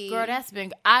 Really? Girl, that's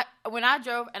been. When I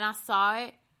drove and I saw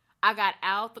it, I got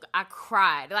out. I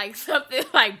cried like something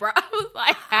like, bro. I was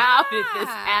like, how did this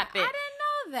happen? I didn't know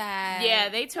that. Yeah,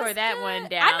 they tore that one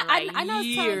down I know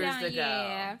years down,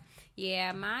 ago.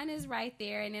 Yeah, mine is right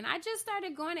there. And then I just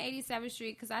started going to 87th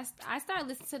Street because I started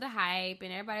listening to the hype,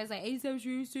 and everybody was like,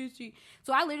 87th Street.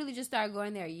 So I literally just started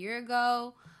going there a year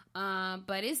ago.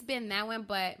 But it's been that one.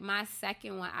 But my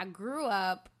second one, I grew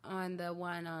up on the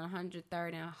one on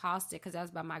 103rd and Halsted because that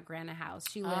was by my grandma's house.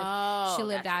 She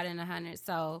lived out in the 100.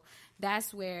 So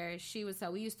that's where she was.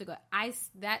 So we used to go.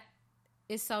 That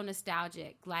is so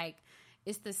nostalgic. Like,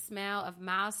 it's the smell of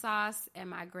mild sauce and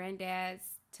my granddad's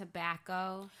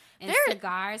tobacco and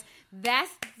cigars. Those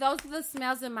are the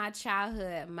smells of my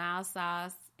childhood: mild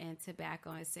sauce and tobacco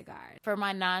and cigars. For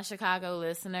my non-Chicago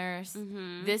listeners,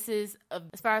 this is,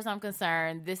 as far as I'm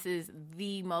concerned, this is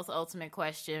the most ultimate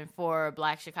question for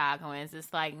Black Chicagoans.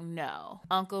 It's like, no,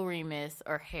 Uncle Remus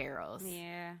or Harold's.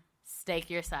 Yeah.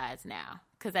 Stake your sides now,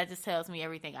 because that just tells me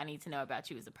everything I need to know about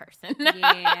you as a person.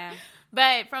 Yeah.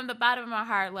 But from the bottom of my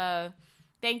heart, love,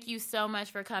 thank you so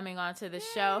much for coming on to the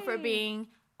show, for being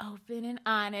open and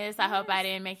honest. I hope I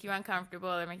didn't make you uncomfortable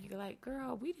or make you go like,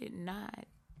 girl, we did not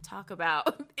talk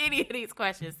about any of these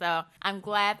questions. So I'm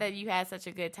glad that you had such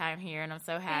a good time here, and I'm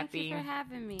so happy. Thank you for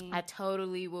having me. I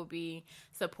totally will be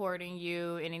supporting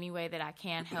you in any way that I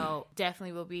can help.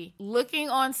 Definitely will be looking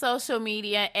on social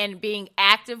media and being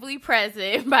actively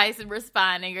present by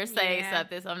responding or saying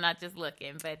something, so I'm not just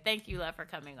looking. But thank you, love, for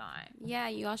coming on. Yeah,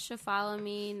 you all should follow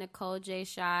me, Nicole J.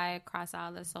 Shy, across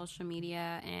all the social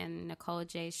media, and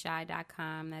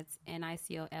NicoleJShy.com. That's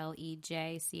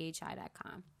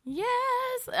NicoleJChi.com.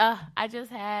 Yes. I just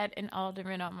had an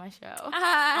alderman on my show.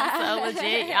 I'm so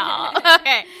legit, y'all.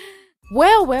 Okay.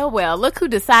 Well, look who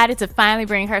decided to finally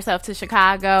bring herself to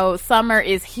Chicago. Summer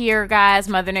is here, guys.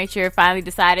 Mother Nature finally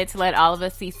decided to let all of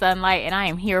us see sunlight, and I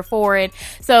am here for it.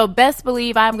 So best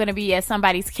believe I'm going to be at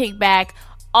somebody's kickback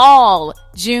all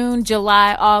June,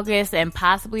 July, August, and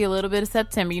possibly a little bit of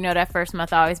September. You know that first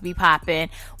month always be popping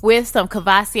with some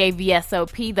Cavassier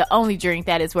VSOP, the only drink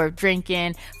that is worth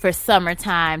drinking for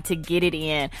summertime to get it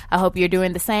in. I hope you're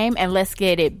doing the same, and let's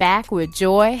get it back with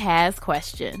Joy Has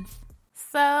Questions.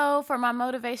 So for my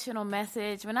motivational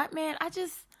message,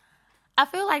 I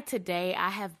feel like today I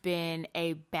have been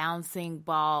a bouncing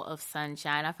ball of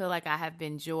sunshine. I feel like I have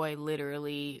been Joy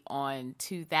literally on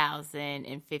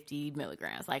 2,050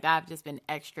 milligrams. Like, I've just been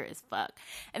extra as fuck.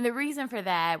 And the reason for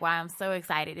that, why I'm so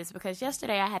excited, is because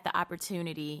yesterday I had the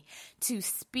opportunity to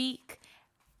speak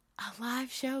a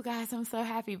live show, guys. I'm so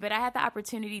happy. But I had the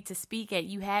opportunity to speak at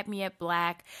You Had Me at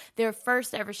Black, their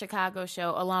first ever Chicago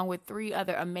show, along with 3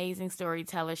 other amazing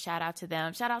storytellers. Shout out to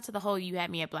them. Shout out to the whole You Had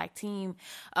Me at Black team.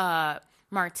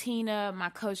 Martina, my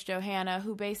coach Johanna,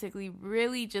 who basically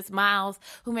really just Miles,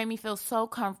 who made me feel so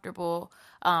comfortable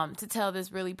to tell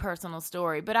this really personal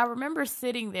story. But I remember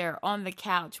sitting there on the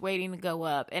couch waiting to go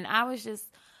up, and I was just,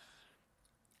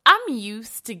 I'm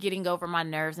used to getting over my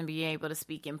nerves and being able to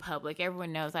speak in public.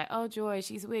 Everyone knows, like, oh, Joy,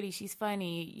 she's witty, she's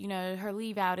funny. You know, her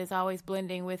leave out is always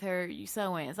blending with her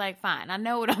sewing. It's like, fine, I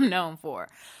know what I'm known for.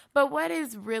 But what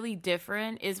is really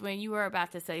different is when you are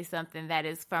about to say something that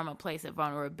is from a place of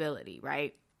vulnerability,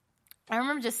 right? I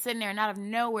remember just sitting there, and out of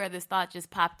nowhere, this thought just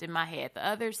popped in my head. The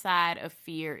other side of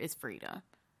fear is freedom.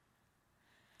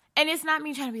 And it's not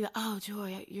me trying to be like, oh,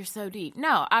 Joy, you're so deep.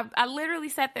 No, I literally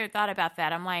sat there and thought about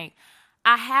that. I'm like,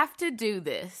 I have to do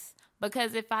this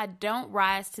because if I don't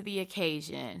rise to the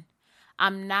occasion,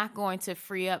 I'm not going to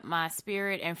free up my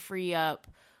spirit and free up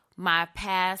my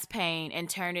past pain and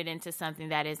turn it into something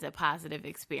that is a positive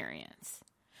experience.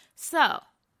 So,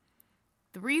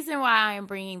 the reason why I am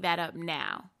bringing that up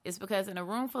now is because in a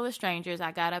room full of strangers,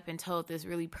 I got up and told this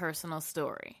really personal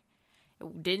story. I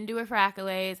didn't do it for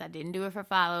accolades. I didn't do it for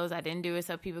follows. I didn't do it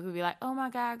so people could be like, oh my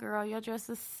God, girl, your dress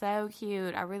is so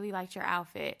cute. I really liked your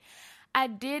outfit. I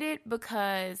did it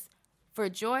because for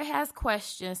Joy Has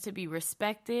Questions to be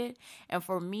respected and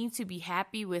for me to be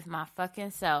happy with my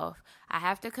fucking self, I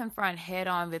have to confront head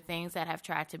on the things that have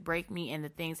tried to break me and the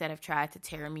things that have tried to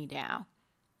tear me down.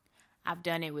 I've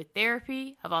done it with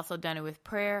therapy. I've also done it with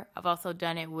prayer. I've also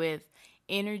done it with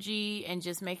energy and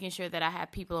just making sure that I have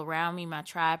people around me, my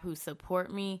tribe, who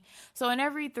support me. So in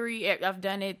every 3, I've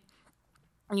done it,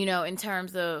 you know, in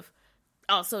terms of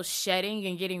also shedding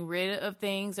and getting rid of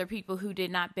things or people who did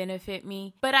not benefit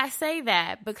me. But I say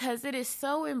that because it is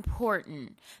so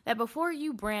important that before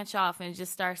you branch off and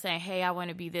just start saying, hey, I want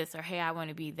to be this or hey, I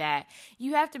want to be that,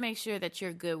 you have to make sure that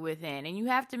you're good within. And you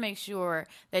have to make sure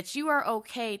that you are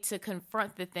okay to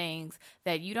confront the things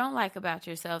that you don't like about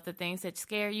yourself, the things that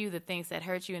scare you, the things that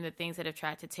hurt you, and the things that have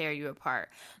tried to tear you apart.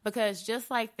 Because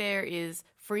just like there is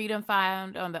freedom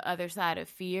found on the other side of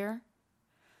fear,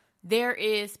 there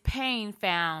is pain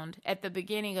found at the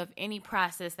beginning of any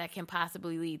process that can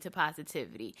possibly lead to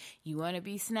positivity. You want to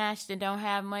be snatched and don't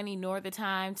have money nor the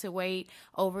time to wait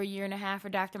over 1.5 years for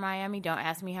Dr. Miami? Don't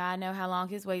ask me how I know how long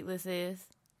his wait list is.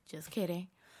 Just kidding.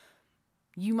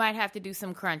 You might have to do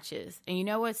some crunches. And you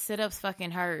know what? Sit-ups fucking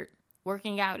hurt.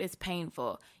 Working out is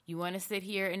painful. You want to sit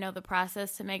here and know the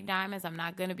process to make diamonds? I'm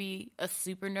not going to be a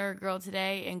super nerd girl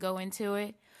today and go into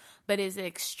it. But it's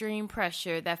extreme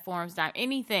pressure that forms down.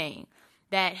 Anything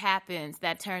that happens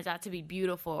that turns out to be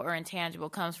beautiful or intangible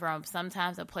comes from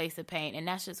sometimes a place of pain. And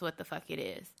that's just what the fuck it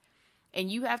is.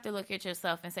 And you have to look at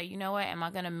yourself and say, you know what? Am I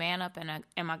going to man up and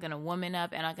am I going to woman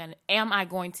up? And am I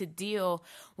going to deal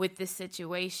with this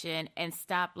situation and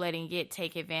stop letting it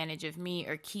take advantage of me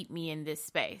or keep me in this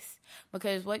space?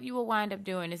 Because what you will wind up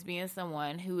doing is being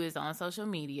someone who is on social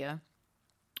media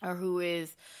or who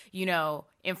is, you know,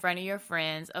 in front of your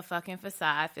friends, a fucking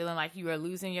facade, feeling like you are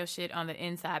losing your shit on the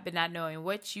inside, but not knowing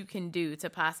what you can do to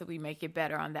possibly make it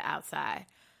better on the outside.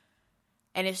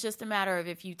 And it's just a matter of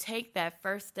if you take that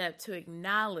first step to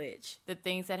acknowledge the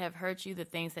things that have hurt you, the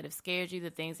things that have scared you,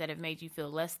 the things that have made you feel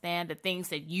less than, the things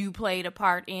that you played a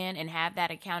part in and have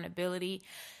that accountability,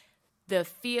 the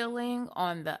feeling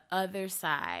on the other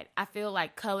side. I feel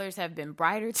like colors have been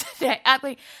brighter today.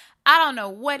 I don't know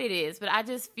what it is, but I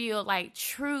just feel like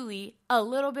truly a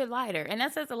little bit lighter. And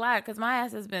that says a lot because my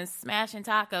ass has been smashing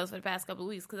tacos for the past couple of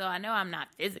weeks because I know I'm not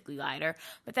physically lighter,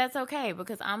 but that's okay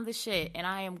because I'm the shit and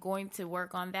I am going to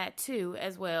work on that too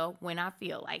as well when I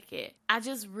feel like it. I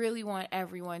just really want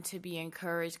everyone to be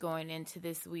encouraged going into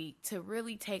this week to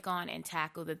really take on and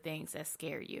tackle the things that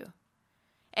scare you.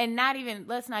 And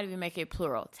let's not even make it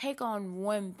plural. Take on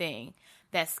one thing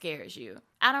that scares you.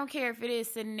 I don't care if it is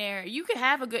sitting there. You could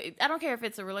have I don't care if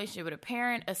it's a relationship with a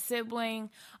parent, a sibling,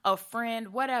 a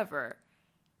friend, whatever.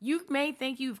 You may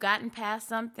think you've gotten past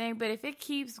something, but if it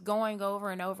keeps going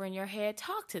over and over in your head,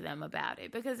 talk to them about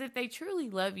it. Because if they truly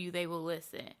love you, they will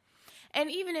listen.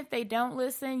 And even if they don't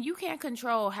listen, you can't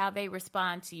control how they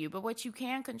respond to you. But what you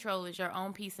can control is your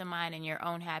own peace of mind and your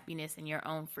own happiness and your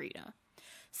own freedom.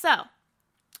 So,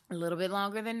 a little bit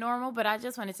longer than normal, but I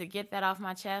just wanted to get that off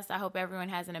my chest. I hope everyone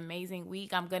has an amazing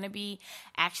week. I'm going to be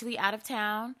actually out of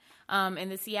town in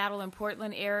the Seattle and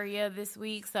Portland area this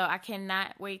week, so I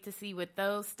cannot wait to see what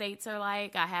those states are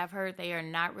like. I have heard they are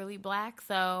not really black,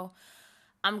 so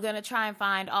I'm going to try and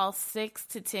find all 6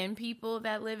 to 10 people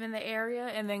that live in the area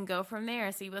and then go from there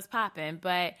and see what's popping.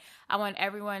 But I want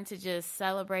everyone to just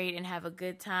celebrate and have a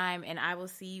good time, and I will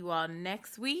see you all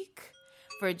next week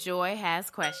for Joy Has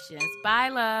Questions. Bye,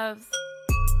 loves.